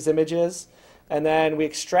rebuilt these images, and then we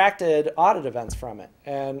extracted audit events from it,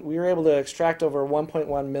 and we were able to extract over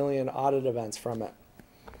 1.1 million audit events from it.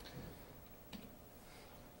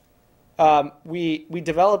 We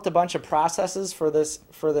developed a bunch of processes for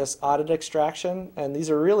this audit extraction, and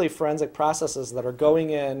these are really forensic processes that are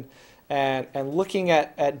going in and looking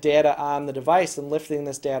at data on the device and lifting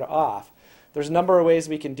this data off. There's a number of ways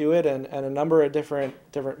we can do it, and a number of different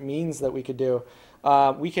means that we could do.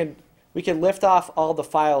 We can lift off all the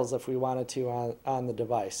files if we wanted to on the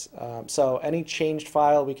device. So any changed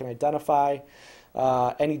file we can identify,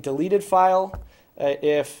 any deleted file,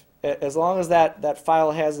 as long as that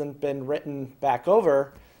file hasn't been written back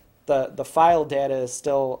over, the file data is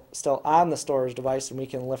still on the storage device, and we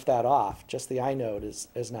can lift that off. Just the inode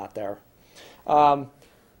is not there.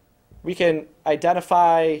 We can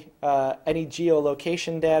identify any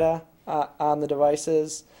geolocation data on the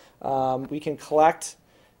devices. We can collect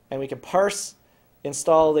and we can parse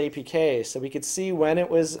installed APKs. So we could see when it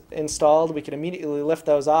was installed. We can immediately lift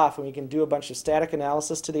those off, and we can do a bunch of static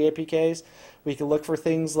analysis to the APKs. We can look for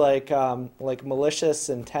things like malicious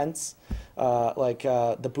intents, like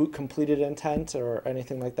the boot completed intent or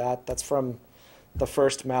anything like that. That's from the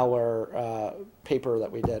first malware paper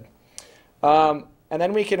that we did. And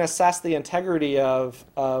then we can assess the integrity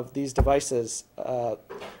of these devices.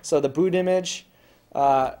 So the boot image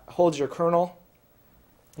holds your kernel.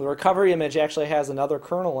 The recovery image actually has another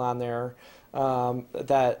kernel on there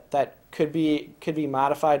that could be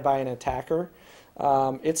modified by an attacker.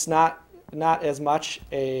 It's not as much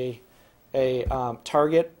a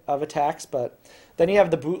target of attacks, but then you have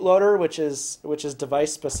the bootloader, which is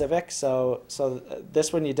device specific. So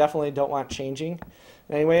this one you definitely don't want changing.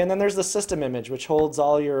 Anyway, and then there's the system image, which holds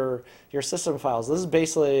all your system files. This is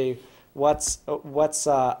basically what's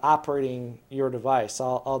operating your device,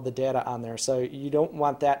 all the data on there. So you don't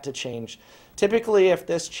want that to change. Typically, if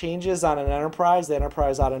this changes on an enterprise, the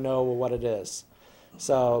enterprise ought to know what it is.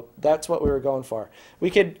 So that's what we were going for. We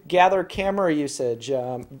could gather camera usage,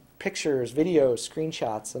 pictures, videos,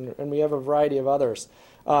 screenshots, and we have a variety of others.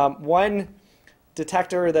 One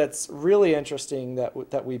detector that's really interesting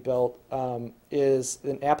that we built is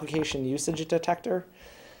an application usage detector.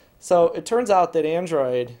 So it turns out that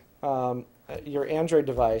Android, your Android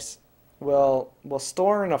device, will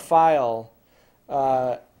store in a file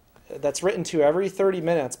that's written to every 30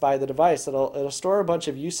 minutes by the device. It'll store a bunch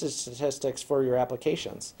of usage statistics for your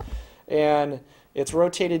applications, and it's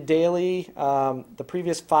rotated daily. The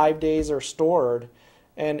previous 5 days are stored.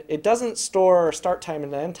 And it doesn't store start time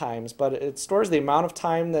and end times, but it stores the amount of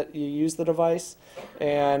time that you use the device,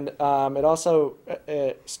 and it also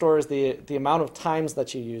stores the amount of times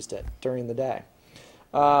that you used it during the day.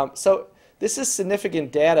 So this is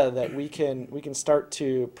significant data that we can start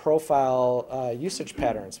to profile usage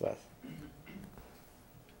patterns with.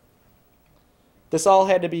 This all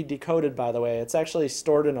had to be decoded, by the way. It's actually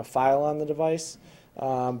stored in a file on the device.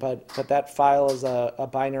 But that file is a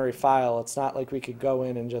binary file. It's not like we could go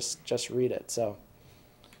in and just read it.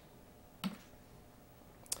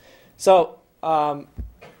 So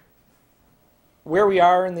where we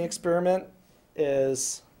are in the experiment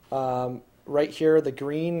is right here. The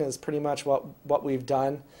green is pretty much what we've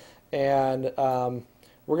done, and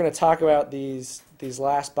we're going to talk about these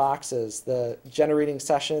last boxes: the generating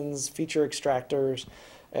sessions, feature extractors,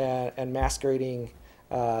 and masquerading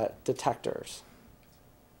detectors.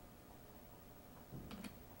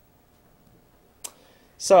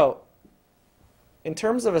 So, in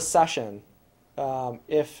terms of a session,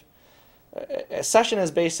 if a session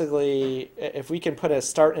is basically if we can put a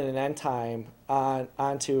start and an end time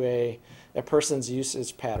onto a person's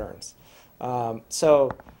usage patterns.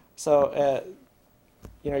 So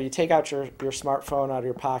you take out your smartphone out of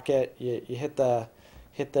your pocket, you hit the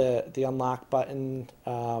unlock button.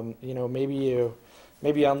 Maybe you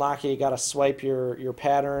unlock it. You got to swipe your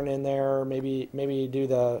pattern in there. Maybe you do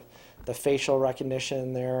the facial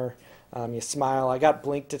recognition there. You smile. I got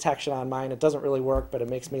blink detection on mine. It doesn't really work, but it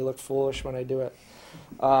makes me look foolish when I do it.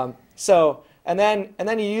 And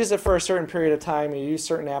then you use it for a certain period of time. You use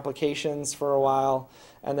certain applications for a while,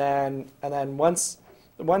 and then once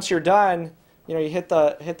you're done, you hit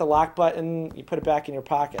the lock button. You put it back in your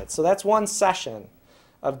pocket. So that's one session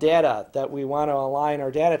of data that we want to align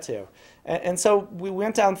our data to. And so we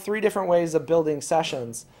went down 3 different ways of building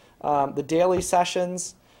sessions. The daily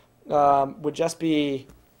sessions would just be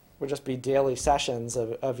daily sessions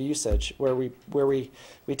of usage where we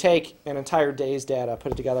take an entire day's data,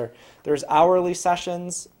 put it together. There's hourly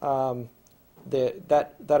sessions that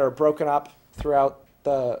are broken up throughout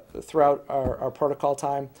our protocol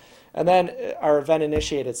time, and then our event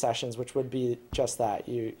initiated sessions, which would be just that.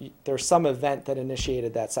 There's some event that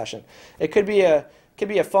initiated that session. It could be a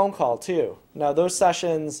phone call too. Now those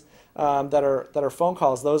sessions that are phone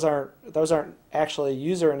calls, those aren't actually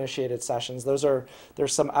user-initiated sessions.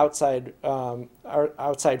 There's some outside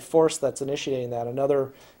force that's initiating that.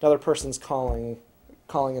 Another person's calling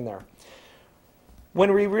in there.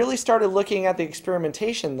 When we really started looking at the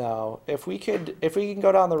experimentation, though, if we can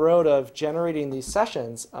go down the road of generating these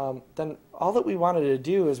sessions, then all that we wanted to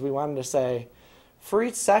do is we wanted to say, for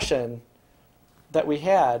each session that we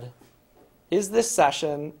had, is this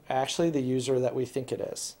session actually the user that we think it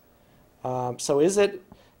is? So is it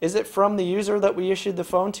from the user that we issued the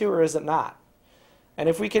phone to, or is it not? And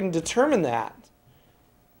if we can determine that,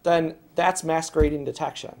 then that's masquerading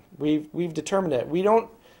detection. We've determined it. We don't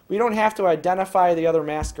have to identify the other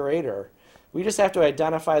masquerader. We just have to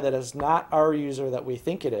identify that it's not our user that we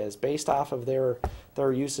think it is based off of their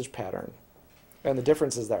usage pattern and the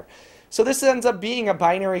differences there. So this ends up being a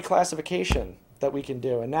binary classification that we can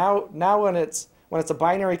do. And now when it's a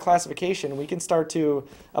binary classification, we can start to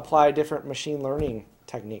apply different machine learning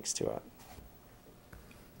techniques to it.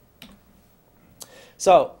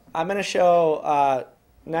 So I'm going to show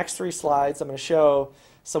next 3 slides. I'm going to show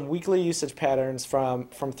some weekly usage patterns from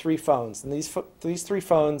 3 phones. And these 3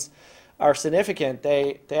 phones are significant.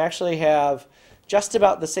 They actually have just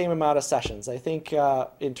about the same amount of sessions. I think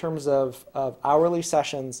in terms of hourly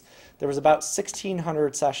sessions, there was about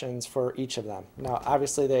 1,600 sessions for each of them. Now,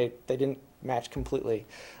 obviously, they didn't match completely,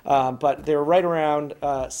 but they were right around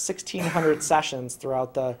 1,600 sessions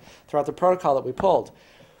throughout the protocol that we pulled.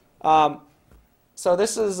 So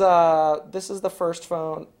this is the first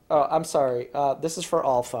phone. Oh, I'm sorry. This is for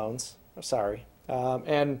all phones. I'm sorry.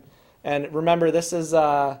 And remember, this is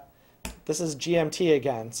GMT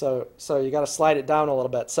again. So you got to slide it down a little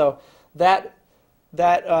bit. So that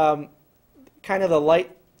kind of the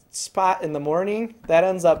light spot in the morning, that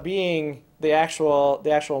ends up being the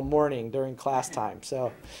actual morning during class time.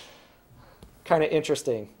 So kind of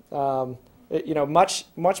interesting. You know, much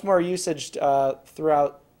more usage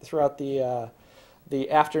throughout the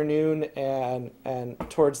afternoon and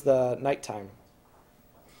towards the nighttime.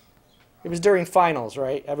 It was during finals,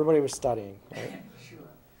 right? Everybody was studying, right? Sure.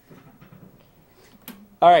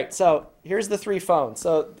 All right, so here's the 3 phones.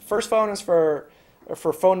 So the first phone is for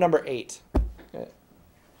phone number 8. Okay.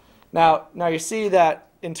 Now you see that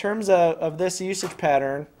in terms of this usage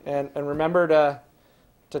pattern, and remember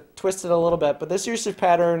to twist it a little bit, but this usage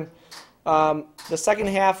pattern, the second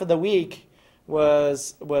half of the week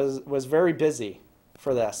was very busy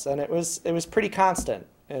for this, and it was pretty constant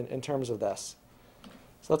in terms of this.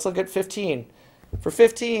 So let's look at 15. For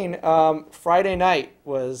 15, Friday night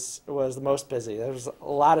was the most busy. There was a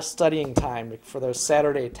lot of studying time for those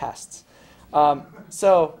Saturday tests.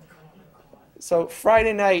 So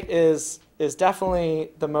Friday night is definitely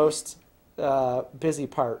the most busy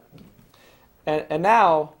part. And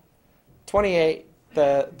now, 28,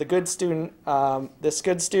 the good student, this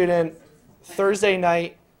good student, Thursday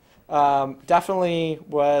night definitely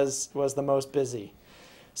was the most busy.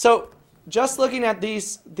 So just looking at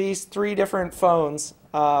these 3 different phones,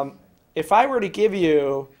 if I were to give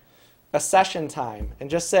you a session time and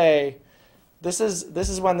just say, this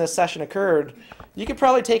is when this session occurred, you could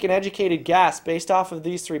probably take an educated guess based off of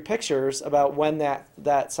these 3 pictures about when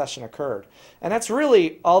that session occurred. And that's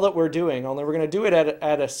really all that we're doing, only we're going to do it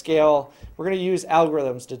at a scale. We're going to use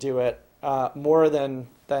algorithms to do it more than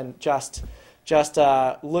just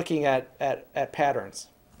looking at patterns.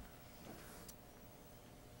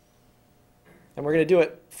 And we're going to do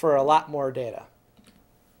it for a lot more data.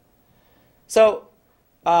 So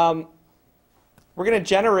we're going to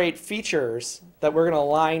generate features that we're going to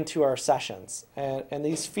align to our sessions. And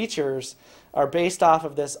these features are based off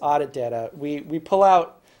of this audit data. We pull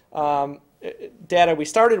out data. We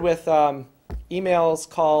started with emails,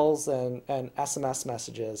 calls, and SMS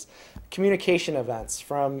messages, communication events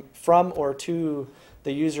from or to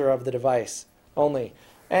the user of the device only.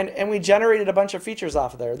 And we generated a bunch of features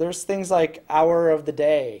off of there. There's things like hour of the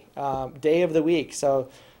day, day of the week. So,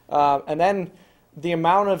 and then the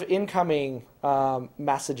amount of incoming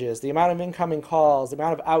messages, the amount of incoming calls, the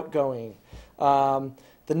amount of outgoing,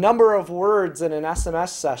 the number of words in an SMS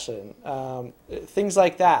session, things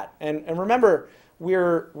like that. And remember,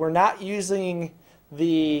 we're not using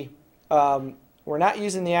the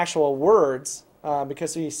actual words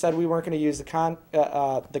because we said we weren't going to use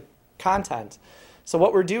the content. So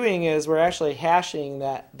what we're doing is we're actually hashing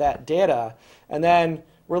that data, and then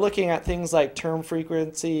we're looking at things like term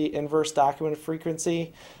frequency, inverse document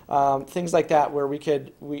frequency, things like that, where we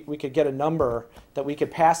could get a number that we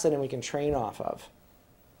could pass in and we can train off of.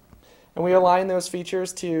 And we align those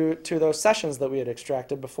features to those sessions that we had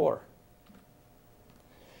extracted before.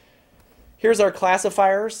 Here's our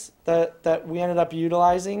classifiers that we ended up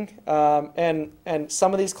utilizing, and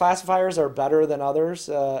some of these classifiers are better than others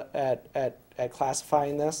at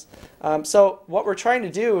classifying this. So what we're trying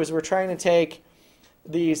to do is we're trying to take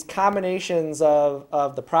these combinations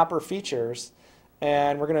of the proper features,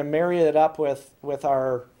 and we're going to marry it up with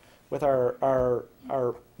our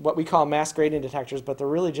what we call masquerading detectors, but they're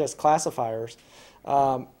really just classifiers,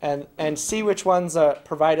 and see which ones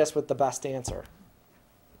provide us with the best answer.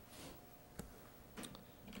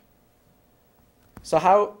 So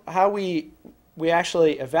how we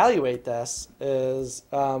actually evaluate this is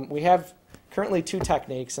we have currently 2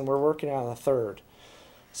 techniques, and we're working on a third.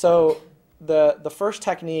 So the first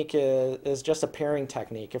technique is just a pairing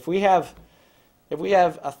technique. If we have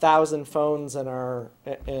 1,000 phones in our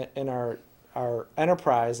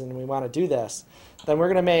enterprise and we want to do this, then we're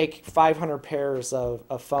going to make 500 pairs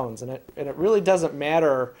of phones, and it really doesn't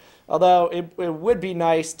matter. Although it would be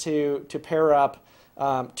nice to pair up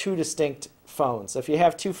two distinct phones. If you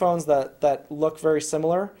have two phones that look very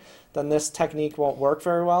similar, then this technique won't work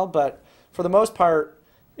very well. But for the most part,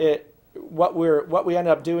 what we end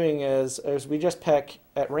up doing is we just pick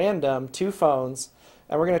at random two phones,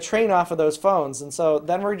 and we're going to train off of those phones. And so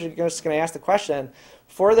then we're just going to ask the question,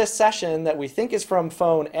 for this session that we think is from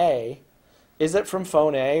phone A, is it from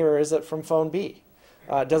phone A or is it from phone B?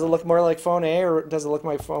 Does it look more like phone A or does it look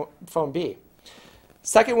like phone B?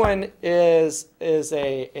 Second one is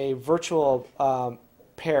a virtual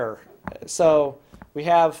pair. So we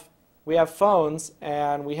have phones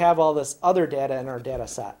and we have all this other data in our data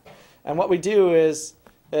set. And what we do is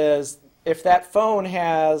if that phone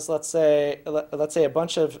has, let's say a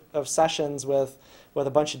bunch of sessions with a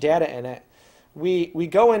bunch of data in it, we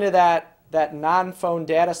go into that non-phone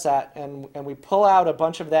data set and we pull out a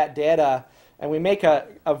bunch of that data and we make a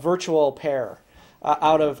virtual pair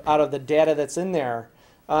out of the data that's in there,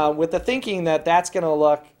 with the thinking that that's going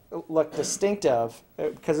to look distinctive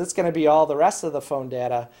because it's going to be all the rest of the phone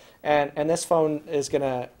data, and this phone is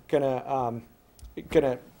gonna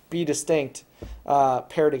be distinct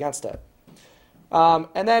paired against it.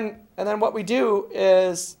 And then what we do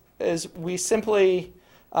is we simply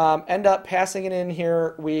end up passing it in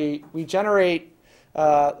here. We generate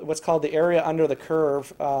what's called the area under the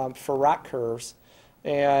curve for rock curves,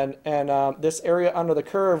 and this area under the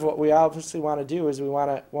curve, what we obviously want to do is we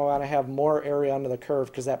want to have more area under the curve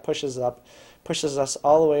because that pushes us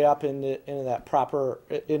all the way up into that proper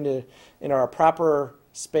into our proper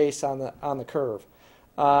space on the curve,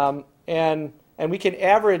 and we can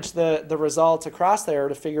average the results across there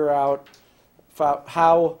to figure out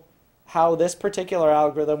how this particular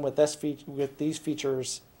algorithm with these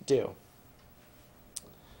features do.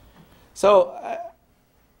 So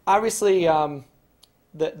obviously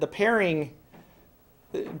the pairing,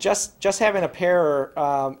 just having a pair,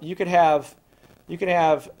 you could have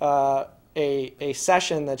a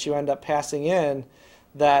session that you end up passing in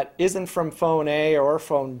that isn't from phone A or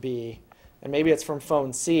phone B, and maybe it's from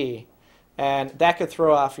phone C. And that could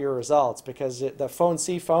throw off your results because the phone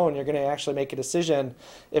C phone, you're going to actually make a decision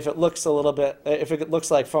if it looks if it looks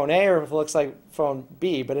like phone A or if it looks like phone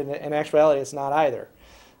B. But in actuality, it's not either.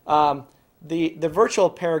 The virtual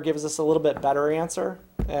pair gives us a little bit better answer,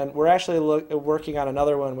 and we're actually working on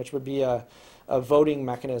another one, which would be a voting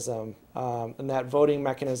mechanism, and that voting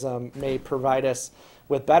mechanism may provide us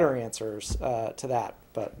with better answers to that.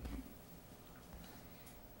 But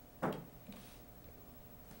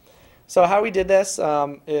so how we did this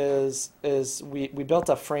is we built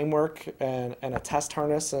a framework and a test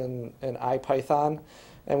harness in IPython,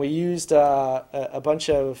 and we used a bunch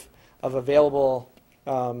of available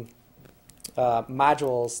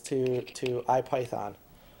modules to IPython.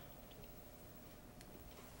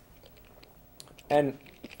 And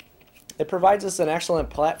it provides us an excellent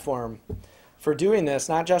platform for doing this,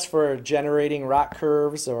 not just for generating rock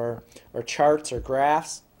curves or charts or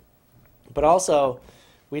graphs, but also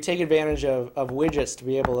we take advantage of widgets to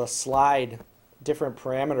be able to slide different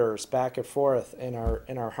parameters back and forth in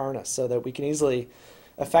our harness so that we can easily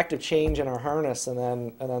effect a change in our harness, and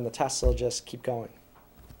then the tests will just keep going.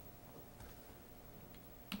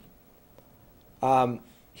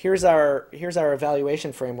 Here's our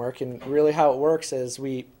evaluation framework, and really how it works is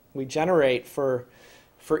we generate for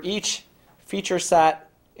each feature set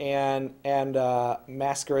and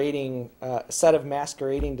masquerading set of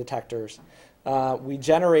masquerading detectors. We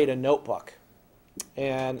generate a notebook,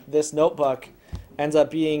 and this notebook ends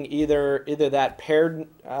up being either that paired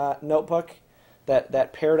notebook,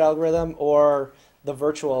 that paired algorithm, or the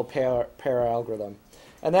virtual pair algorithm.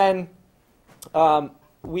 And then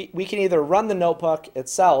we can either run the notebook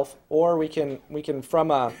itself, or we can from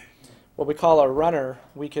what we call a runner,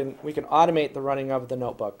 we can automate the running of the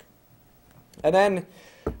notebook. And then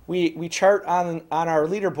we chart on our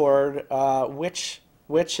leaderboard which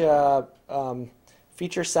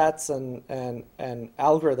feature sets and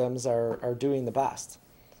algorithms are doing the best.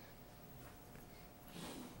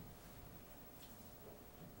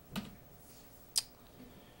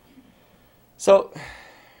 So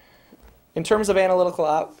in terms of analytical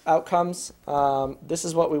outcomes, this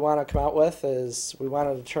is what we want to come out with. Is we want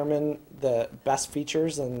to determine the best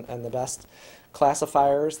features and the best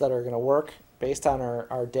classifiers that are going to work based on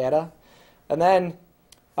our data. And then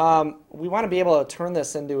we want to be able to turn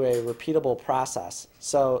this into a repeatable process.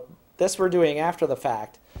 So this we're doing after the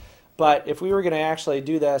fact. But if we were going to actually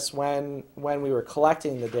do this when we were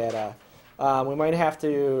collecting the data, we might have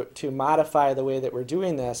to modify the way that we're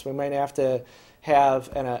doing this. We might have to have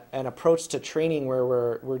an approach to training where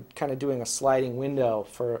we're kind of doing a sliding window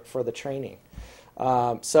for the training.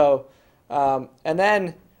 And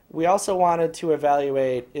then we also wanted to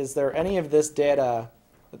evaluate, is there any of this data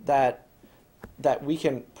that we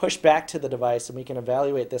can push back to the device and we can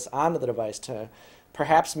evaluate this onto the device to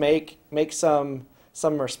perhaps make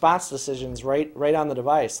some response decisions right on the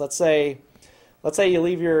device. Let's say you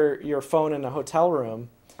leave your phone in a hotel room,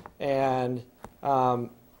 and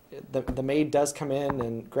the maid does come in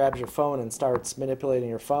and grabs your phone and starts manipulating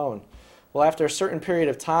your phone. Well, after a certain period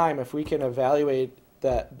of time, if we can evaluate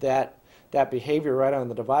that behavior right on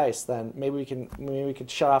the device, then maybe we could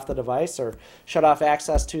shut off the device or shut off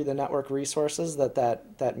access to the network resources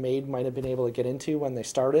that maid might have been able to get into when they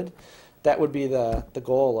started. That would be the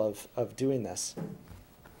goal of doing this.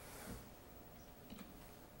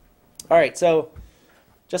 All right, so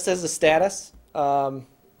just as a status, our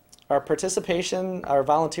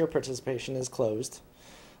volunteer participation is closed,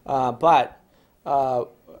 but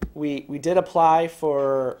we did apply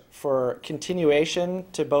for continuation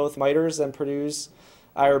to both MITRE's and Purdue's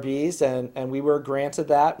IRBs, and we were granted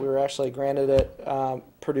that. We were actually granted it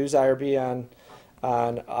Purdue's IRB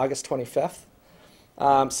on August 25th.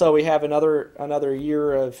 So we have another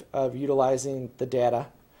year of utilizing the data.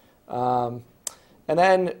 And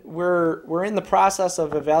then we're in the process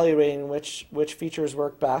of evaluating which features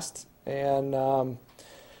work best, and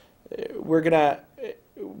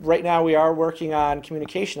right now we are working on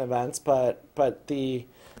communication events, but the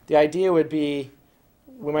idea would be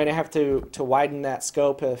we might have to widen that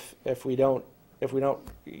scope if we don't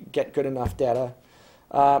get good enough data,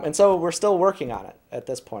 and so we're still working on it at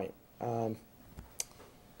this point. Are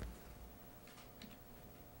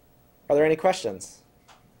there any questions?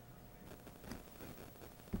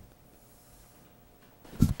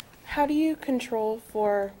 How do you control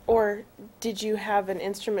for, or did you have an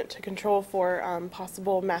instrument to control for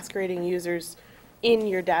possible masquerading users in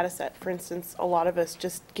your data set? For instance, a lot of us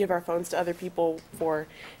just give our phones to other people for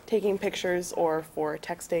taking pictures or for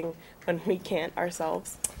texting when we can't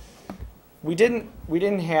ourselves. We didn't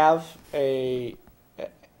have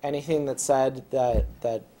anything that said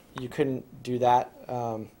that you couldn't do that.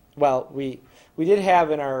 Well, we did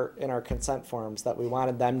have in our consent forms that we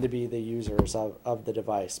wanted them to be the users of the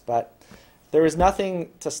device, but there was nothing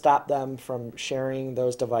to stop them from sharing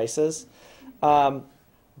those devices.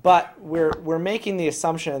 But we're making the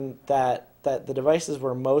assumption that the devices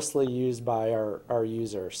were mostly used by our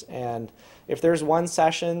users, and if there's one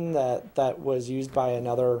session that was used by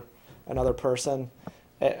another person,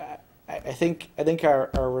 I think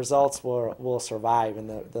our results will survive, and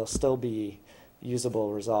they'll still be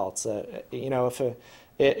usable results. You know,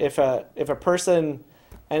 if a person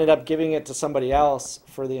ended up giving it to somebody else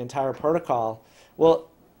for the entire protocol, well,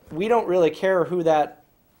 we don't really care who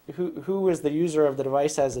is the user of the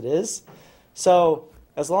device as it is. So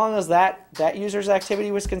as long as that user's activity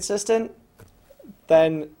was consistent,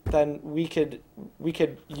 then we could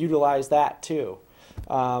utilize that too.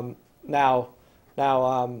 Now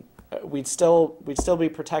we'd still be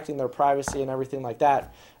protecting their privacy and everything like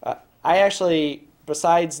that. I actually,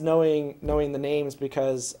 besides knowing the names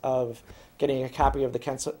because of getting a copy of the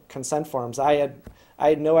consent forms, I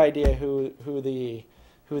had no idea who the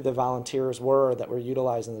volunteers were that were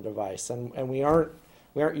utilizing the device, and we aren't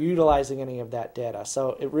utilizing any of that data.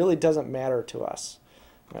 So it really doesn't matter to us,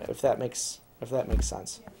 if that makes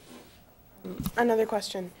sense. Another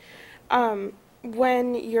question.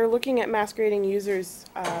 When you're looking at masquerading users,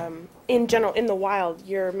 in general, in the wild,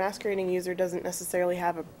 your masquerading user doesn't necessarily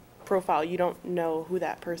have a profile. You don't know who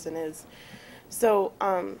that person is. So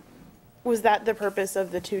was that the purpose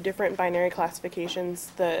of the two different binary classifications,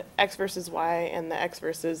 the X versus Y and the X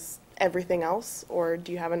versus everything else, or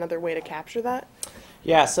do you have another way to capture that?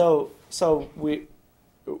 Yeah, so we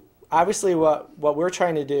obviously what we're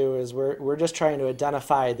trying to do is we're just trying to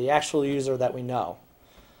identify the actual user that we know,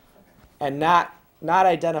 and not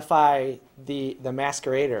identify the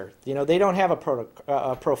masquerader. You know, they don't have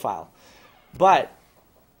a profile, but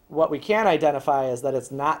what we can identify is that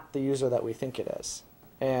it's not the user that we think it is,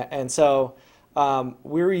 and so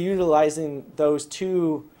we're utilizing those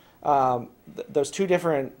two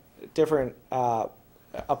different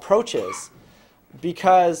approaches,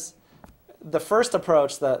 because the first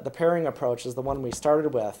approach, the pairing approach, is the one we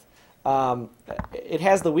started with. It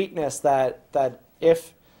has the weakness that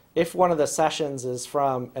if one of the sessions is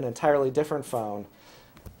from an entirely different phone,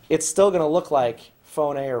 it's still going to look like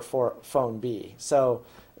phone A or phone B. So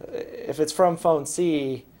if it's from phone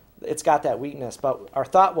C, it's got that weakness. But our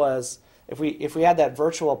thought was if we had that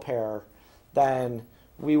virtual pair, then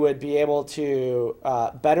we would be able to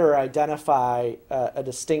better identify a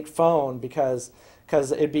distinct phone because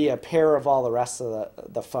it'd be a pair of all the rest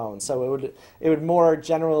of the phones. So it would more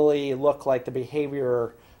generally look like the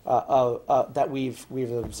behavior that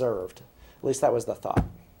we've observed. At least that was the thought. Okay,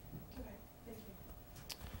 thank you.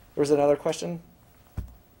 There was another question.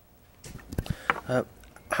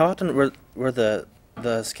 How often were the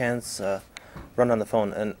scans run on the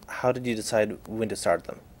phone, and how did you decide when to start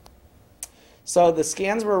them? So the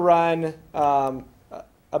scans were run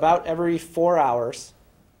about every 4 hours,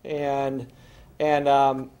 and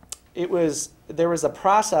there was a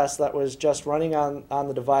process that was just running on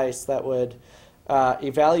the device that would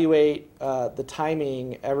evaluate the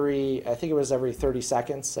timing I think it was every 30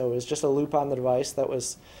 seconds. So it was just a loop on the device that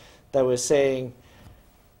was saying,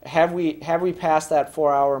 have we passed that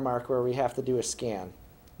 4-hour mark where we have to do a scan?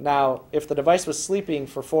 Now, if the device was sleeping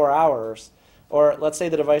for 4 hours, or let's say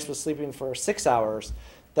the device was sleeping for 6 hours,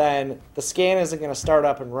 then the scan isn't going to start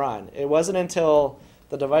up and run. It wasn't until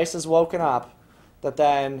the device is woken up that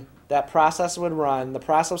then that process would run. The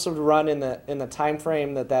process would run in the time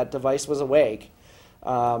frame that device was awake,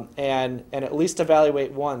 and at least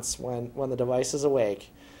evaluate once when the device is awake,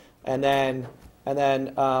 and then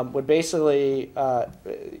would basically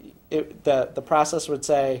the process would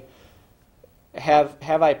say,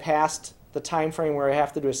 have I passed the time frame where I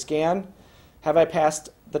have to do a scan? Have I passed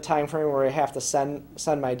the time frame where I have to send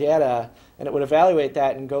my data? And it would evaluate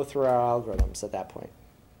that and go through our algorithms at that point.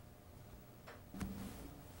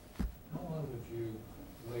 How long would you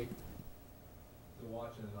wait to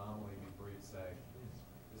watch an anomaly before you'd say,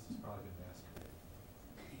 this has probably been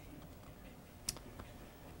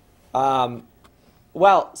masquerading?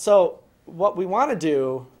 Well, so what we want to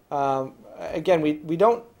do, again, we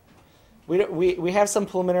have some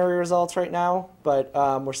preliminary results right now, but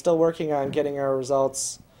we're still working on getting our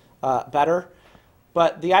results better.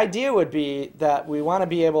 But the idea would be that we want to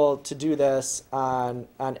be able to do this on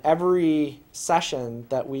every session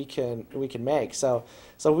that we can make. So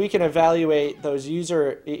we can evaluate those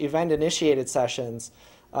user event-initiated sessions.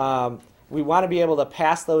 We want to be able to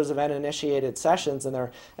pass those event-initiated sessions, and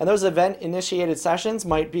those event-initiated sessions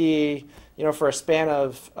might be, for a span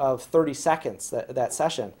of 30 seconds, that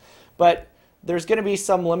session. But there's going to be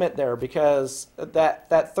some limit there because that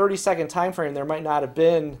 30-second time frame, there might not have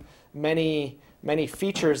been many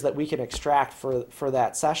features that we can extract for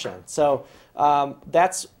that session. So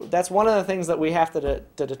that's one of the things that we have to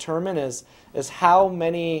determine is how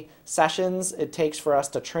many sessions it takes for us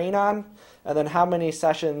to train on, and then how many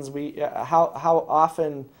sessions how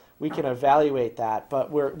often we can evaluate that. But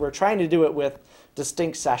we're trying to do it with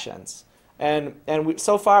distinct sessions, and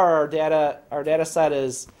so far our data set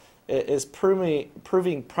is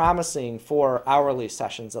proving promising for hourly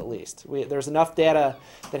sessions at least. There's enough data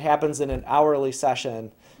that happens in an hourly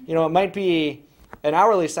session. It might be an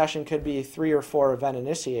hourly session could be 3 or 4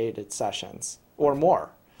 event-initiated sessions or more.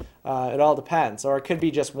 It all depends. Or it could be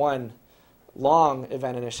just one long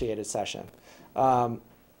event-initiated session.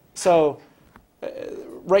 So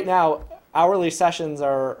right now, hourly sessions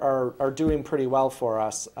are doing pretty well for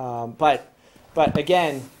us. But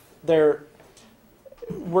again,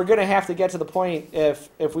 we're going to have to get to the point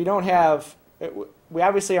if we don't have, we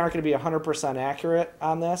obviously aren't going to be 100% accurate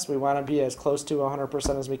on this. We want to be as close to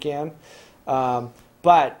 100% as we can.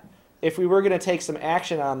 But if we were going to take some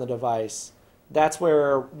action on the device, that's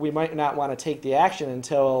where we might not want to take the action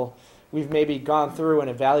until we've maybe gone through and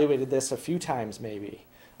evaluated this a few times maybe.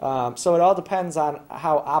 So it all depends on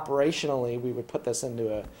how operationally we would put this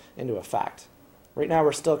into effect. Right now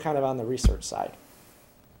we're still kind of on the research side.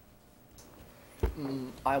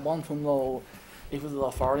 I want to know if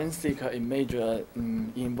the forensic image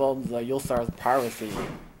involves the user's privacy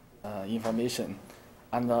information,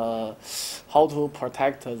 and how to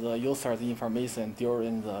protect the user's information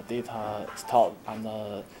during the data stored and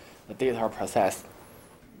the data process.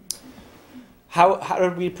 How do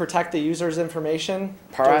we protect the user's information?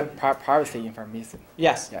 Privacy information.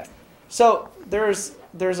 Yes. Yes. So there's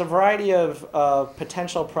a variety of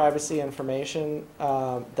potential privacy information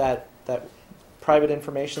that private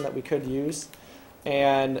information that we could use,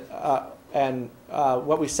 and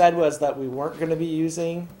what we said was that we weren't going to be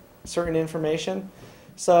using certain information.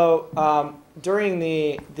 So during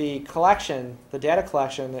the collection, the data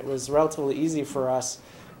collection, it was relatively easy for us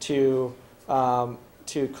to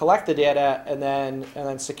collect the data and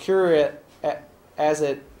then secure it as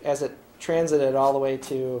it transited all the way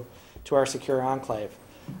to our secure enclave,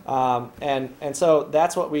 and so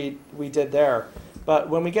that's what we did there. But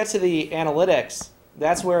when we get to the analytics,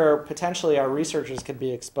 that's where potentially our researchers could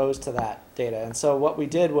be exposed to that data. And so what we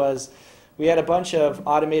did was we had a bunch of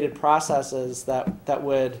automated processes that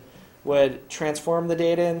would transform the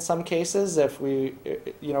data in some cases. If we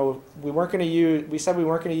said we weren't going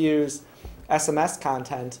to use SMS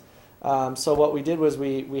content. So what we did was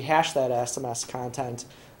we hashed that SMS content,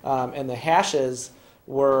 and the hashes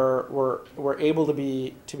were able to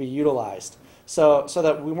be utilized. So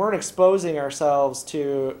that we weren't exposing ourselves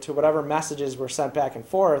to whatever messages were sent back and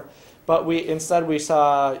forth, but instead we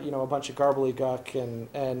saw a bunch of gobbledygook,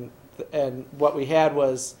 and what we had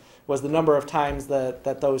was the number of times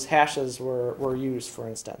that those hashes were used, for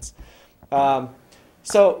instance.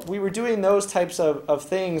 So we were doing those types of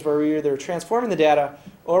things where we were either transforming the data,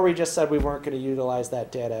 or we just said we weren't going to utilize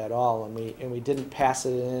that data at all, and we didn't pass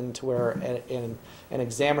it in to where an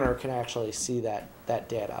examiner can actually see that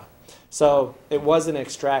data. So it wasn't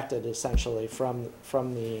extracted essentially from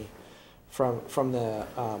the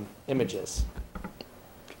images.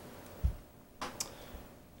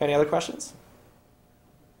 Any other questions?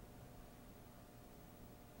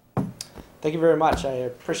 Thank you very much. I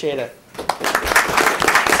appreciate it.